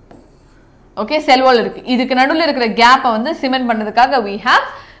 Okay, cell wall இருக்கு. இதுக்கு நடுவுல இருக்கிற கேப்பை வந்து cement பண்ணதுக்காக we have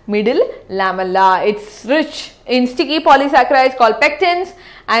middle lamella. It's rich in sticky polysaccharides called pectins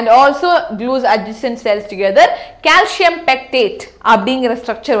and also glues adjacent cells together. Calcium pectate அப்படிங்கிற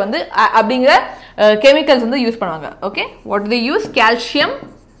structure வந்து அப்படிங்கிற chemicals வந்து யூஸ் பண்ணுவாங்க. Okay, what do they use? Calcium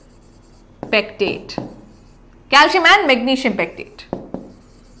pectate. Calcium and magnesium pectate.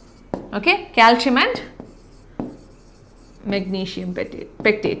 Okay, calcium and magnesium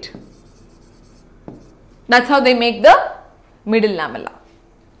pectate. That's how they make the middle lamella.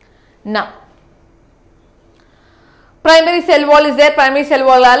 Now primary cell wall is there. Primary cell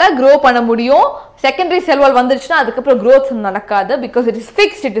wall ala grow panna mudiyum. Secondary cell wall vandiruchna adukapra growth nadakadhu because it is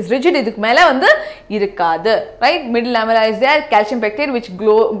fixed, it is rigid. Idukku mela vandu irukadhu. Right? Middle lamella is there. Calcium pectate which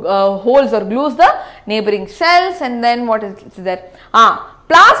holds or glues the neighboring cells. And then what is there?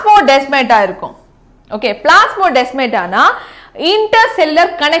 Plasmodesmata irukum. Okay, plasmodesmata na intercellular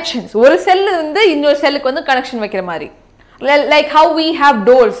connections. ஒரு செல் இருந்து இன்னொரு செல்லுக்கு வந்து connection வைக்கிற மாதிரி. Like how we have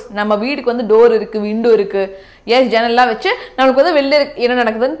doors. நம்ம வீட்டுக்கு வந்து டோர் இருக்கு, விண்டோ இருக்கு. எஸ் ஜன்னல்லாம் வச்சு நமக்கு வந்து வெளில என்ன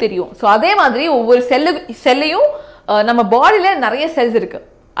நடக்குதுன்னு தெரியும். ஸோ அதே மாதிரி ஒவ்வொரு செல்லையும் நம்ம பாடியில நிறைய செல்ஸ் இருக்கு.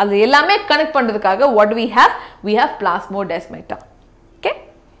 அது எல்லாமே கனெக்ட் பண்றதுக்காக what do we have? We have plasmodesmata. Okay?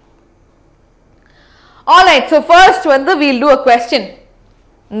 Alright, so first வந்து we'll do a question.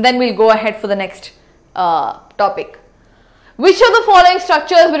 And then we'll go ahead for the next topic. Which of the following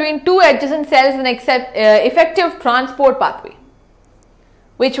structures between two adjacent cells in effective transport pathway?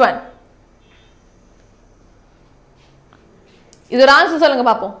 Which one? This is answer solunga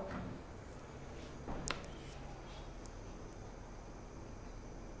paapom.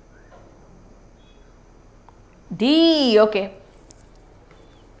 D. Okay.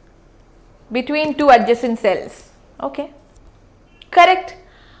 Between two adjacent cells. Okay. Correct.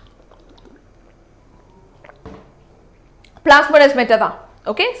 Plasmodesmata da.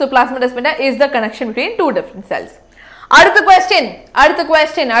 Okay, so plasmodesmata is the connection between two different cells. Adutha question.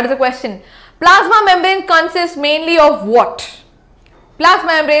 Plasma membrane consists mainly of what?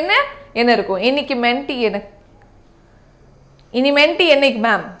 Plasma membrane enna irukum? Inniki menti enna? Ini menti ennik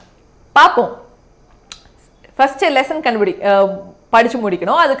ma'am? Paapom. First lesson படிச்சு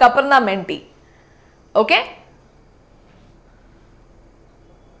முடிக்கணும், அதுக்கப்புறம் தான் menti. Okay?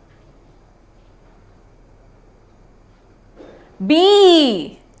 B.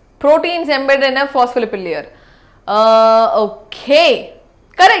 Proteins embedded in a phospholipid layer. Okay.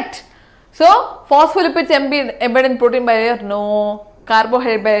 Correct. So, phospholipids embedded in protein bilayer? No.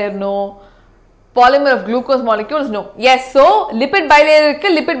 Carbohydrate bilayer? No. Polymer of glucose molecules? No. Yes. So, lipid bilayer irukku.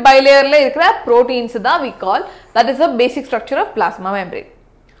 Lipid bilayer la irukra proteins da we call. That is the basic structure of plasma membrane.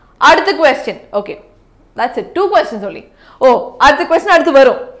 Adutha question. Okay. That's it. 2 questions only. Oh, adutha question adutha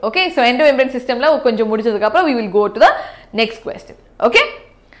varum. Okay. So, endomembrane system la konjam mudichadukku apra we will go to the next question. Okay.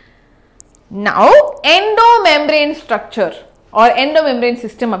 Now endomembrane structure. or endomembrane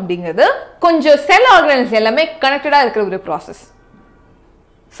system அப்படிங்கிறது கொஞ்சம் செல் organelles எல்லாமே கனெக்டடா இருக்கிற ஒரு process.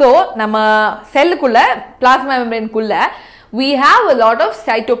 So நம்ம செல்லுக்குள்ள plasma மெம்பரேனுக்குள்ள we have a lot of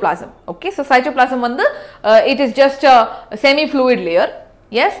cytoplasm. Okay, so cytoplasm வந்து it is just a semi fluid layer.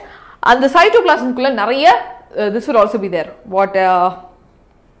 Yes, and the cytoplasm kulla nariya this will also be there. What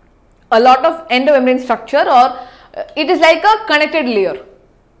a lot of endomembrane structure, or it is like a connected layer.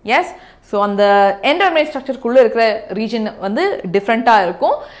 Yes, so on the endomembrane structure kulla irukra region வந்து different-ஆ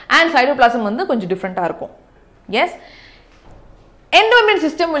இருக்கும் and cytoplasm வந்து கொஞ்சம் different-ஆ இருக்கும். Yes, endomembrane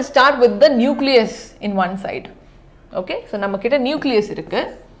system will start with the nucleus in one side. Okay, so நம்ம கிட்ட nucleus இருக்கு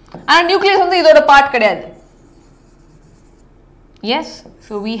and nucleus வந்து இதோட part கிடையாது. Yes,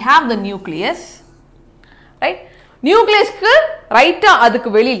 so we have the nucleus, right? Nucleus க்கு ரைட்டா அதுக்கு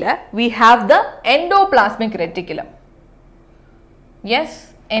வெளியில we have the endoplasmic reticulum. Yes,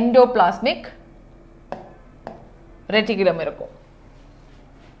 endoplasmic reticulum இருக்கும்.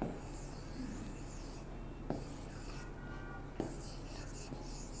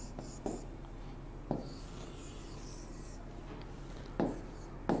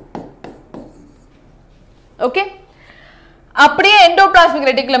 Okay, அப்படியே endoplasmic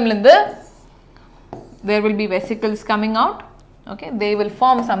reticulum லிருந்து there will be vesicles coming out. Okay, they will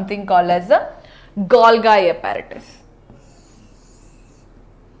form something called as the Golgi apparatus.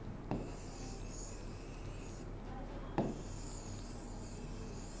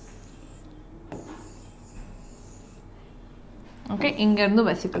 Okay, இங்க இருந்து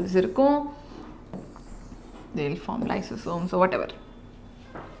vesicles இருக்கும், they will form lysosomes or whatever.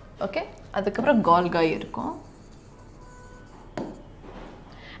 Okay, அதுக்கப்புறம் Golgi இருக்கும்.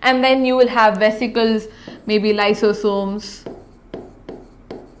 And then you will have vesicles, maybe lysosomes,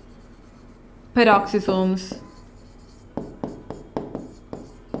 peroxisomes,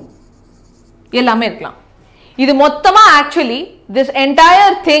 எல்லாமே இருக்கலாம். இது மொத்தமா actually this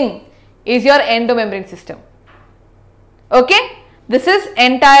entire thing is your endomembrane system. Okay, this is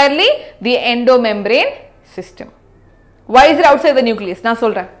entirely the endomembrane system. Why is it outside the nucleus? நான்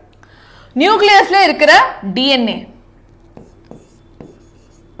சொல்றேன். நியூக்ளியஸ்ல இருக்கிற DNA.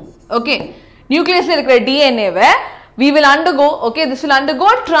 Okay, nucleus la irukra DNA va we will undergo, okay, this will undergo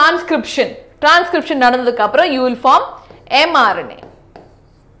transcription nadandadukku apra you will form mRNA.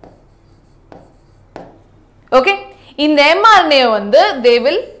 Okay, in the mRNA vandu they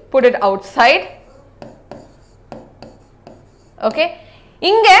will put it outside. Okay,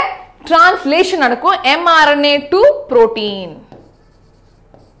 inga translation nadakkum mRNA to protein.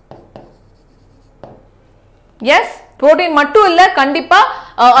 Yes, protein mattu illa kandipa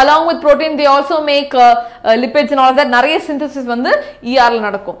along with protein they also make lipids and all of that. Nariya synthesis vandu ER la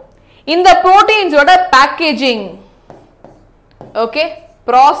nadakkum. In the proteins oda packaging, okay,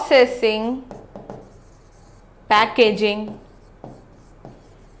 processing, packaging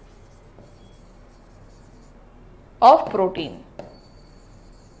of protein.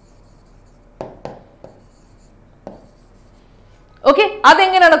 Okay, adu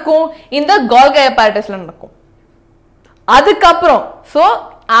enga nadakkum? In the Golgi apparatus la nadakkum. அதுக்கப்புறம், so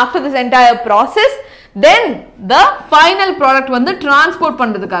after this entire process, then the final product வந்து transport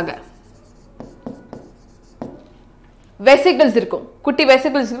பண்றதுக்காக vesicles இருக்கும், குட்டி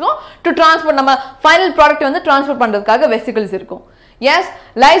vesicles இருக்கும் to transport நம்ம final product வந்து transport பண்றதுக்காக vesicles இருக்கும். Yes,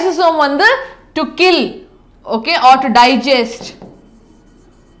 lysosome வந்து to kill, okay, or to digest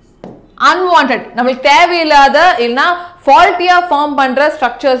unwanted, நம்மளுக்கு தேவையில்லாத இல்லனா faulty-ஆ ஃபார்ம் பண்ற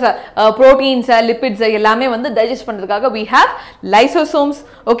ஸ்ட்ரக்சர்ஸ், புரோட்டீன்ஸ், லிபிட்ஸ் எல்லாமே வந்து டைஜஸ்ட் பண்றதுக்காக we have lysosomes.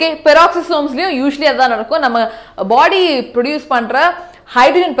 Okay, peroxisomes-லயும் usually அதான் நடக்கும். நம்ம பாடி ப்ரொடியூஸ் பண்ற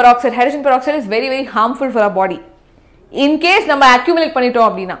hydrogen peroxide is very very harmful for our body in case நம்ம accumulate பண்ணிட்டோம்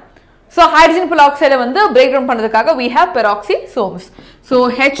அப்படினா. So hydrogen peroxide வந்து break down பண்றதுக்காக we have peroxisomes. So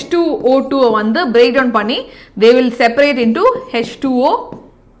H2O2 வந்து break down பண்ணி they will separate into H2O.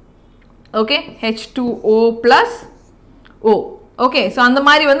 Okay, H2O plus O. Okay, so அந்த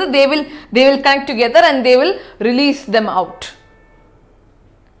மாதிரி வந்து they will connect together and they will release them out.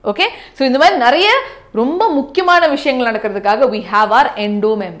 Okay, so இந்த மாதிரி நிறைய ரொம்ப முக்கியமான விஷயங்கள் நடக்கிறதுக்காக we have our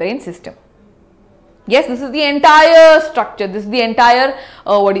endomembrane system. Yes, this is the entire structure, this is the entire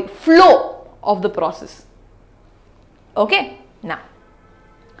flow of the process. Okay, now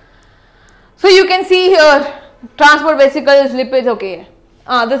so you can see here transport vesicles, lipids, okay,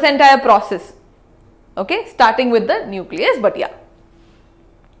 this entire process. Okay, starting with the nucleus, but yeah.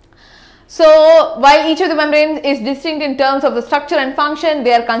 So while each of the membranes is distinct in terms of the structure and function,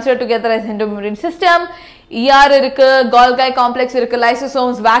 they are considered together as endomembrane system. ER irukku, Golgi complex irukku,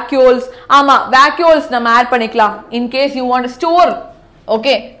 lysosomes, vacuoles. Ama vacuoles நம்ம add பண்ணிக்கலாம் in case you want to store,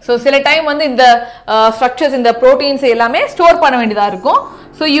 okay so சில time வந்து இந்த structures இந்த proteins எல்லாமே store பண்ண வேண்டியதா இருக்கும்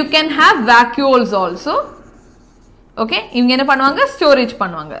so you can have vacuoles also okay இவங்க என்ன பண்ணுவாங்க ஸ்டோரேஜ்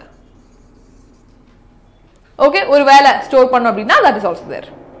பண்ணுவாங்க ஓகே ஒரு வேளை ஸ்டோர் பண்ணோம் அப்படினா that is also there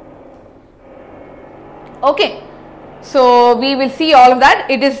okay so we will see all of that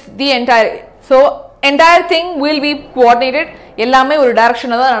it is the entire thing will be coordinated எல்லாமே ஒரு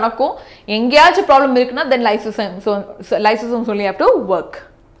டைரக்ஷன்ல தான் நடக்கும் எங்கயாச்சும் ப்ராப்ளம் இருக்குனா then lysosomes only have to work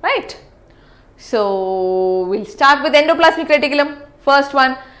right so we'll start with endoplasmic reticulum first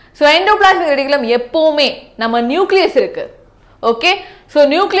one so endoplasmic reticulum எப்பவுமே நம்ம nucleus இருக்கு okay so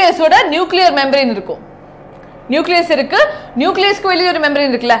நியூக்ளியஸ் ஓட நியூக்ளியர் மெம்பரேன் இருக்கும் நியூக்ளியஸ் இருக்கு நியூக்ளியஸ்க்கு வெளிய ஒரு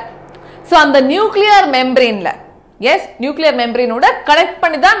மெம்பரேன் இருக்குல சோ அந்த நியூக்ளியர் மெம்பரேன்ல எஸ் நியூக்ளியர் மெம்பரேனோட கனெக்ட்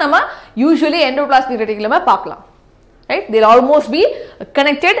பண்ணி தான் நம்ம யூசுவலி எண்டோபிளாஸ்மிக் ரெட்டிகுலமை பார்க்கலாம் right they'll almost be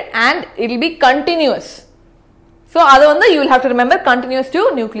connected and it will be continuous so அது வந்து you will have to remember continuous to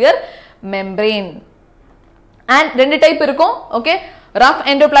nuclear membrane and ரெண்டு டைப் இருக்கும் ஓகே rough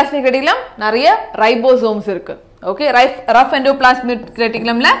endoplasmic reticulum நிறைய ribosomes இருக்கு okay rough endoplasmic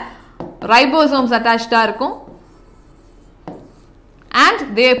reticulumல ribosomes attached ஆ இருக்கும் and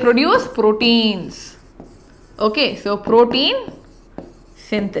they produce proteins okay so protein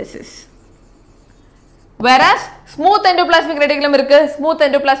synthesis whereas smooth endoplasmic reticulum irukku smooth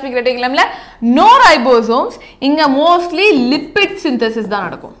endoplasmic reticulumல no ribosomes inga mostly lipid synthesis தான்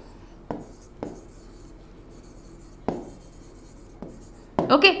நடக்கும்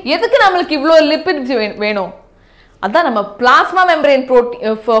okay எதுக்கு நமக்கு இவ்ளோ lipids வேணும் அதான் நம்ம plasma membrane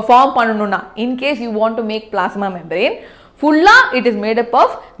form பண்ணனும்னா in case you want to make plasma membrane fulla it is made up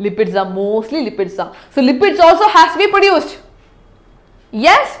of lipids are mostly lipids are so lipids also has to be produced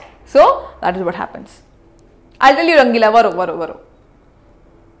yes so that is what happens I'll tell you rangila varu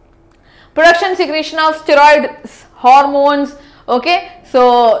production secretion of steroids hormones okay so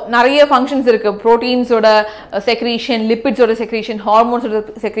nariya functions irukku proteins oda secretion lipids oda secretion hormones oda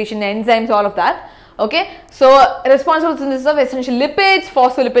secretion enzymes all of that okay so responsible synthesis of essential lipids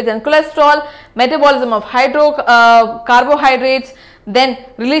phospholipids and cholesterol metabolism of carbohydrates then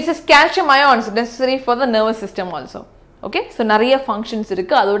releases calcium ions necessary for the nervous system also okay so nariya functions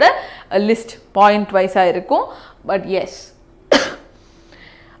irukku adoda list point wise ah irukum but yes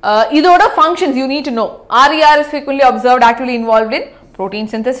idoda functions you need to know RER is frequently observed actively involved in protein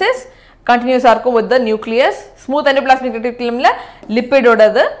synthesis continuous ah irukum with the nucleus smooth endoplasmic reticulum la lipid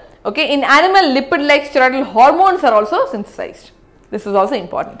odadu okay in animal lipid like steroidal hormones are also synthesized this is also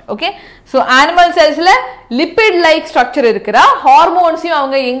important okay so animal cells la lipid like structure irukra hormones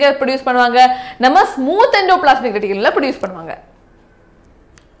avanga enga produce பண்ணுவாங்க நம்ம smooth endoplasmic reticulum la produce பண்ணுவாங்க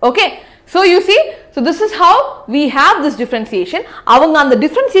okay so you see so this is how we have this differentiation avanga அந்த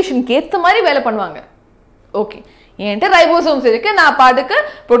differentiation க்கு ஏத்த மாதிரி வேலை பண்ணுவாங்க okay என்கிட்ட ribosomes இருக்கு நான் பாட்டுக்கு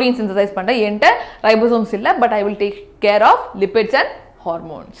protein synthesize பண்றேன் என்கிட்ட ribosomes இல்ல but I will take care of lipids and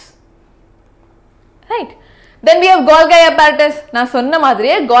hormones right then we have Golgi apparatus நான் சொன்ன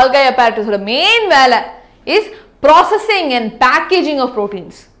மாதிரியே Golgi apparatus ஓட main வேலை is processing and packaging of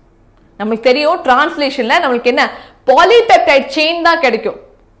proteins நமக்கு தெரியும் translationல நமக்கு என்ன polypeptide chain தான் கிடைக்கும்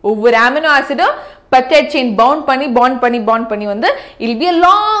ஒவ்வொரு amino acid peptide chain bond பண்ணி வந்து it will be a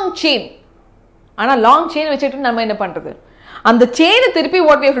long chain ஆனா long chain வச்சிட்டு நம்ம என்ன பண்றது அந்த chain திருப்பி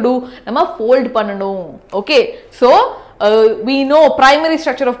what we have to do நம்ம fold பண்ணனும் okay so we know primary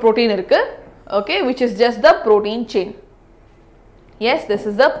structure of protein irukku okay which is just the protein chain yes this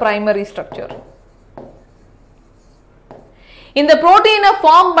is the primary structure in the protein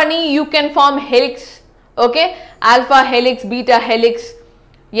form bunny you can form helix okay alpha helix beta helix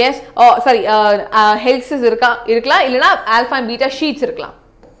yes oh sorry helixes irukla illana alpha and beta sheets irukla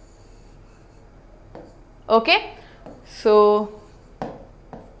okay so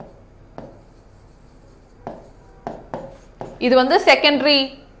இது வந்து secondary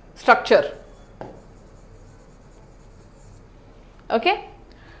structure okay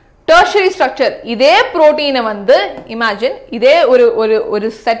tertiary structure இதே protein வந்து imagine இதே ஒரு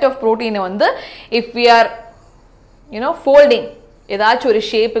set of protein வந்து if we are folding ஏதாச்சும் ஒரு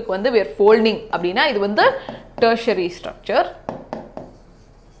ஷேப்புக்கு வந்து we are folding அப்படினா இது வந்து tertiary structure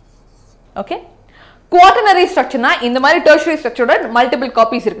okay quaternary structure னா இந்த மாதிரி tertiary structure ஓட multiple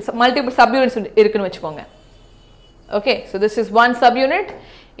copies இருக்கு multiple subunits இருக்குன்னு வெச்சுக்கோங்க okay so this is one subunit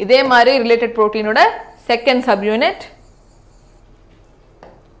இதே மாதிரி related protein ஓட second subunit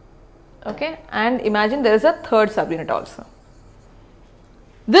okay and imagine there is a third subunit also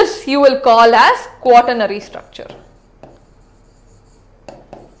this you will call as quaternary structure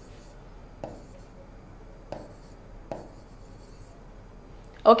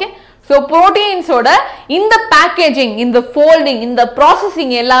okay so So proteins oda in the packaging, in the folding, in the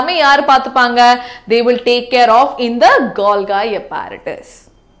processing ellame yaar paathupanga? They will take care of in the Golgi apparatus.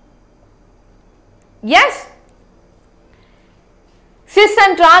 Yes. Cis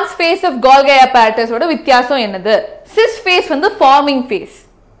and trans phase of Golgi apparatus oda வித்தியாசம் என்னது? Cis phase வந்து forming phase.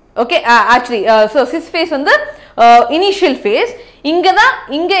 Okay, actually so cis phase வந்து initial phase.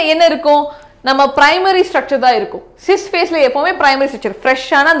 இங்க என்ன இருக்கும்? நம்ம primary structure தான் இருக்கும். Cis phase ல எப்பவுமே primary structure fresh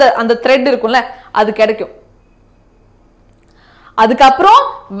ஆன அந்த thread இருக்கும்ல அது கிடைக்கும். அதுக்கு அப்புறம்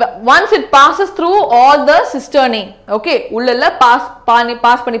once it passes through all the cisternae, okay, உள்ளல pass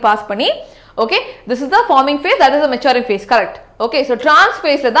பண்ணி okay, this is the forming phase, that is the maturing phase, correct? Okay, so trans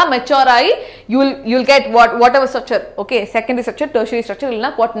phase la da mature ai you'll get whatever structure, okay, secondary structure, tertiary structure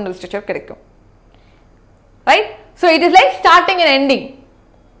illana quaternary structure kedikkum, right? So it is like starting and ending.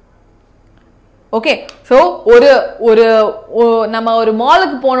 Okay, so nama oru mall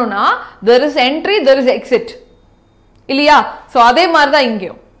ku ponona there is entry, there is exit இல்லையா? so அதே மாதிரி தான்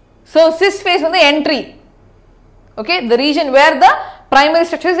இங்கேயும். so cis phase வந்து entry, okay, the region where the primary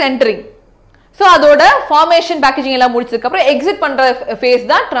structure is entering. so அதோட formation packaging எல்லாம் முடிச்சதுக்கு அப்புறம் exit பண்ற phase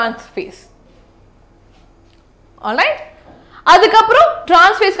தான் trans phase. alright, அதுக்கு அப்புறம்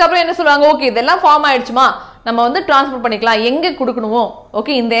trans phase க்கு அப்புறம் என்ன சொல்வாங்க? ஓகே இதெல்லாம் ஃபார்ம் ஆயிடுச்சுமா, நம்ம வந்து டிரான்ஸ்போர்ட் பண்ணிக்கலாம், எங்க கொடுக்கணுமோ,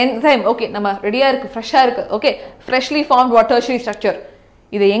 ஓகே இந்த என்சைம் ஓகே நம்ம ரெடியா இருக்கு, ஃப்ரெஷ்ஷா இருக்கு, okay freshly formed tertiary structure,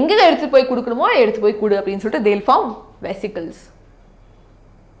 இதை எங்க எடுத்து போய் கொடுக்கணுமோ எடுத்து போய் கொடு அப்படின்னு சொல்லிட்டு they'll form vesicles.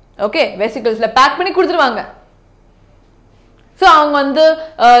 Okay vesiclesல back பண்ணி கொடுத்துருவாங்க. so அவங்க வந்து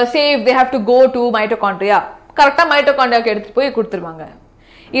say if they have to go to mitochondria, கரெக்ட்டா மைட்டோகாண்ட்ரியாக்கு எடுத்து போய் கொடுத்துருவாங்க.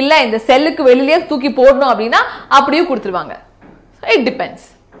 இல்ல இந்த செல்லுக்கு வெளியிலே தூக்கி போடணும் அப்படினா அப்படியே கொடுத்துருவாங்க. so it depends.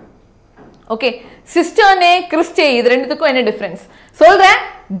 Okay சிஸ்டர்னே cristae இது ரெண்டுத்துக்கும் என்ன டிஃபரன்ஸ் சொல்றேன்,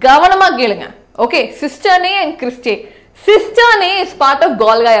 கவனமா கேளுங்க. Okay சிஸ்டர்னே and cristae. சிஸ்டர்னே is part of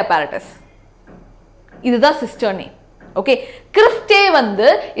Golgi apparatus, இதுதான் சிஸ்டர்னே. ஓகே கிறிஸ்டே வந்து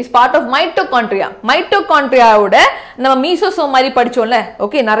இஸ் பார்ட் ஆஃப் மைட்டோகாண்ட்ரியா. மைட்டோகாண்ட்ரியாவோட நம்ம மீசோசோம் மாதிரி படிச்சோம்ல,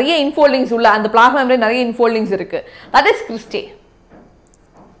 ஓகே நிறைய இன்ஃபோல்டிங்ஸ் உள்ள அந்த பிளாஸ்மா மெம்பரேன் நிறைய இன்ஃபோல்டிங்ஸ் இருக்கு, that is cristae.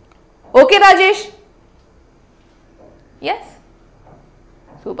 Okay Rajesh? S,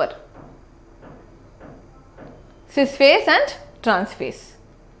 super. cis phase and trans phase.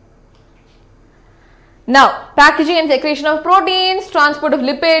 Now, packaging and secretion of proteins, transport of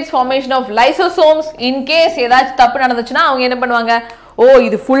lipids, formation of lysosomes. In case ஏதாச்சும் தப்பு நடந்துச்சுன்னா அவங்க என்ன பண்ணுவாங்க? ஓ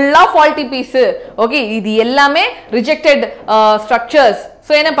இது ஃபுல்லா faulty piece, ஓகே இது எல்லாமே rejected structures.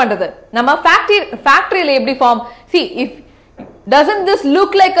 so என்ன பண்றது? நம்ம ஃபேக்டரியில எப்படி form? see if doesn't this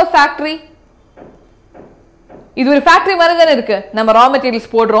look like a factory? இது ஒரு ஃபேக்டரி மாதிரி தானே இருக்கு. நம்ம ரா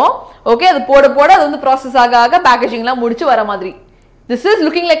மெட்டீரியல்ஸ் போடுறோம், ஓகே அது போட அது வந்து ப்ராசஸ் ஆக பேக்கேஜிங்லாம் முடிச்சு வர மாதிரி. this is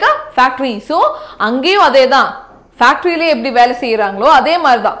looking like a factory. so அங்கேயும் அதே தான், ஃபேக்டரியிலே எப்படி வேலை செய்யறாங்களோ அதே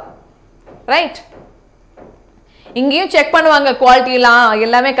மாதிரி தான், ரைட்? இங்கேயும் செக் பண்ணுவாங்க குவாலிட்டிலாம்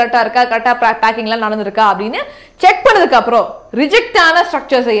எல்லாமே கரெக்டா இருக்கா, கரெக்டா பேக்கிங்லாம் நடந்திருக்கா அப்படின்னு செக் பண்ணதுக்கு அப்புறம் ரிஜெக்ட் ஆன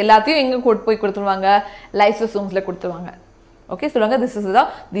ஸ்ட்ரக்சர்ஸ் எல்லாத்தையும் எங்க போய் கொடுத்துருவாங்க? லைசோசோம்ஸ்ல கொடுத்துருவாங்க. okay சொல்லுங்க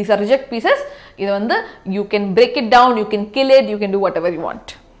these are reject pieces. இது வந்து you can break it down, you can kill it, you can do whatever you want,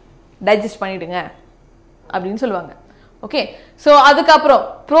 digest பண்ணிடுங்க அப்படின்னு சொல்லுவாங்க. okay so அதுக்கு அப்புறம்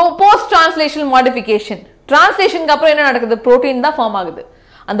post translational modification. translationக்கு அப்புறம் என்ன நடக்குது? புரோட்டீன் தான் ஃபார்ம் ஆகுது.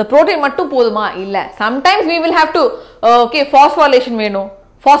 அந்த புரோட்டீன் மட்டும் போதுமா? இல்ல, sometimes we will have to okay phosphorylation வேணும்,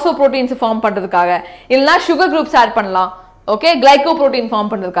 phosphoproteins ஃபார்ம் பண்றதுக்காக, இல்லனா sugar groups ஆட் பண்ணலாம், okay glycoprotein form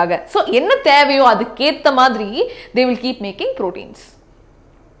பண்றதுக்காக. so என்ன தேவையோ அதுக்கேத்த மாதிரி they will keep making proteins.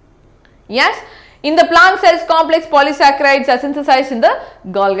 yes, in the plant cells complex polysaccharides are synthesized in the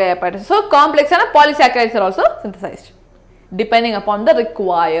Golgi apparatus. so complex and polysaccharides are also synthesized depending upon the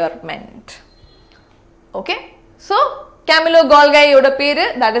requirement. okay so Golgi oda peru,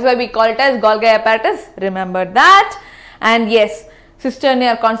 that is why we call it as Golgi apparatus, remember that. and yes, cisternae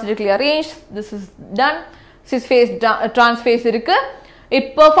are concentrically arranged, this is done. cis phase, trans phase இருக்கு. it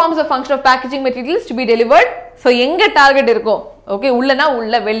performs a function of packaging materials to be delivered. so எங்க target இருக்கோ, okay உள்ளனா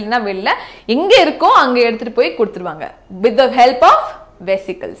உள்ள வெளினா வெளில எங்க இருக்கோ அங்க எடுத்துட்டு போய் கொடுத்துருவாங்க with the help of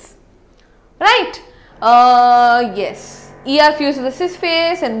vesicles, right? yes, ER fuse to the cis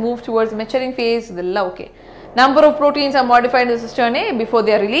phase and move towards the maturing phase. இதெல்லாம் okay. number of proteins are modified in the cisternae before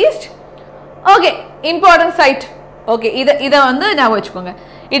they are released. okay important site, okay இத வந்து ஞாபகம் வச்சுக்கோங்க.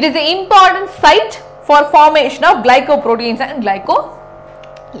 it is the important site for formation of glycoproteins and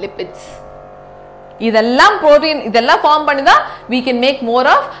glycolipids. இதெல்லாம் protein இதெல்லாம் form பண்ணி தான் we can make more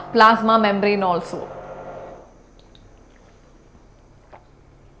of plasma membrane also.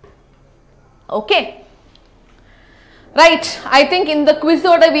 okay right, I think in the quiz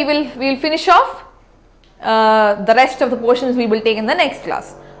order we will finish off the rest of the portions we will take in the next class.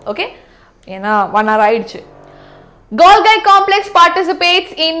 Okay ஏன்னா 1 hour ஆயிடுச்சு. Golgi complex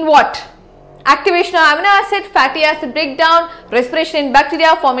participates in what? Activation of amino acid, fatty acid breakdown, respiration in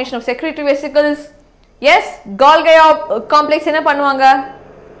bacteria, formation of secretory vesicles. Yes, Golgi complex என்ன பண்ணுவாங்க?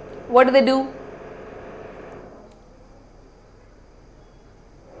 What do they do?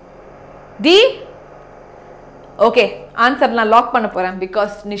 D? Okay, answer நான் lock பண்ண போறேன்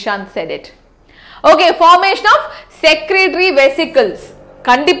because Nishant said it. Okay, formation of secretory vesicles.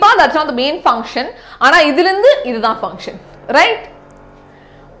 கண்டிப்பா that's not the main function. ஆனா இதிலிருந்து இதுதான் function. Right?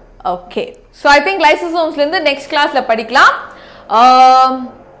 Okay. So I think lysosomes ல இருந்து next classல படிக்கலாம்.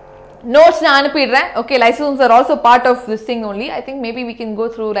 Notes நான் அனுப்பிடுறேன். Okay, lysosomes are also part of this thing only. I think maybe we can go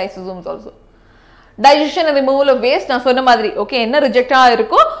through lysosomes also. Digestion and removal of waste நான் சொன்ன மாதிரி. Okay, என்ன reject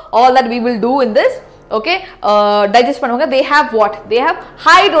இருக்கோ all that we will do in this. Okay, digest பண்ணுவாங்க. They have what? They have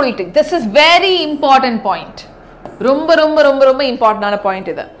hydrolytic. This is very important point. ரொம்ப ரொம்ப ரொம்ப ரொம்ப இம்பார்ட்டன்டான பாயிண்ட்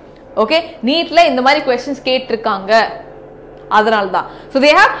இது. ஓகே, நீட்ல இந்த மாதிரி क्वेश्चंस கேட்டிருக்காங்க. அதனால தான். So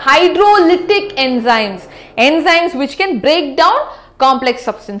they have hydrolytic enzymes which can break down complex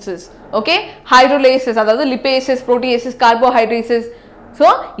substances. Okay, hydrolases அதாவது lipases, proteases, carbohydrates. So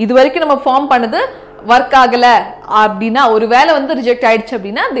இது வரைக்கும் நம்ம ஃபார்ம் பண்ணது வர்க் ஆகல அப்படினா ஒருவேளை வந்து ரிஜெக்ட் ஆயிடுச்சு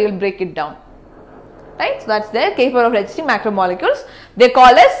அப்படினா they will break it down. Right, so that's their capable of digesting macromolecules. They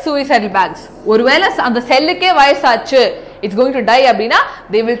call as suicidal bags. ஒருவேளை அந்த செல்லுக்கே வயசாச்சு, it's going to die அப்படினா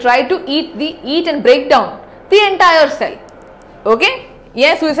they will try to eat and break down the entire cell. Okay,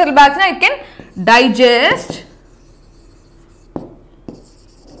 yes, suicidal bags na it can digest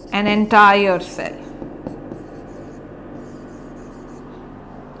an entire cell.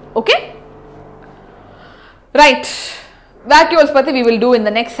 Okay, right, vacuoles பத்தி we will do in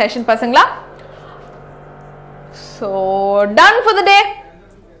the next session பசங்களா. So done for the day.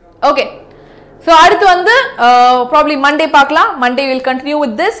 Okay, so அடுத்து வந்து probably Monday பார்க்கலாம். Monday we'll continue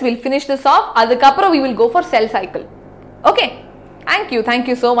with this, we'll finish this off. அதுக்கப்புறம் we will go for cell cycle. Okay, thank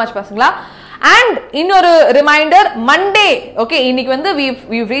you so much பசங்களா. And இன்னொரு reminder, Monday, okay, இன்னைக்கு வந்து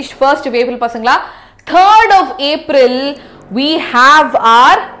we've reached 1st of April பசங்களா. 3rd of April we have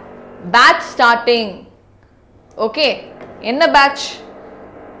our batch starting. Okay, என்ன batch?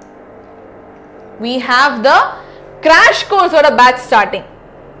 We have the crash course oda batch starting.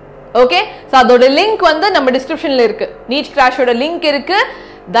 Okay, so adoda link வந்து நம்ம descriptionல இருக்கு. NEET crash oda link இருக்கு.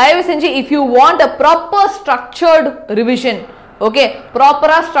 தயவு செஞ்சு if you want a proper structured revision, okay, proper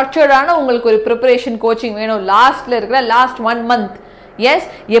structured ஆன உங்களுக்கு ஒரு preparation coaching வேணும் லாஸ்ட்ல இருக்கிற last 1 month. Yes,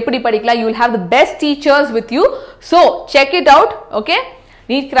 எப்படி படிக்கலாம், you will have the best teachers with you. So check it out. Okay,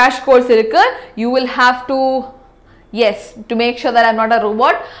 NEET crash course இருக்கு. You will have to, yes, to make sure that I'm not a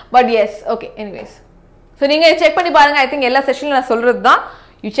robot, but yes, okay, anyways. So நீங்க check பண்ணி பாருங்க. I think எல்லா செஷன்ல நான் சொல்றது தான்.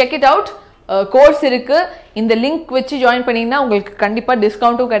 You check it out. Course இருக்கு. இந்த லிங்க் வச்சு ஜாயின் பண்ணீங்கன்னா உங்களுக்கு கண்டிப்பா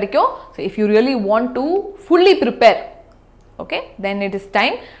டிஸ்கவுண்ட்டும் கிடைக்கும். So if you really want to fully prepare, okay, then it is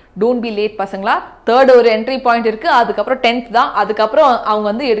time. Don't be late பசங்களா. 3rd ஒரு என்ட்ரி பாயிண்ட் இருக்கு. அதுக்கப்புறம் 10th தான். அதுக்கப்புறம் அவங்க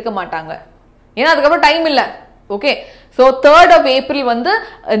வந்து எடுக்க மாட்டாங்க. ஏன்னா அதுக்கப்புறம் டைம் இல்ல. Okay, so 3rd of April வந்து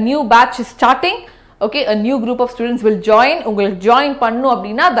a new batch is starting. Okay, a new group of students will join. உங்களுக்கு join பண்ணனும்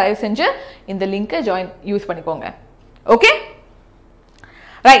அப்படினா தயவு செஞ்சு இந்த லிங்கை யூஸ் பண்ணிக்கோங்க. Okay,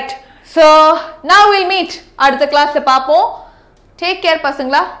 right, so now we'll meet அடுத்த கிளாஸ்ல பாப்போம். Take care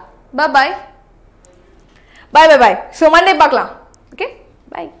பசங்களா. Bye bye. So Monday பார்க்கலாம். Okay,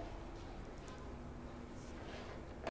 bye.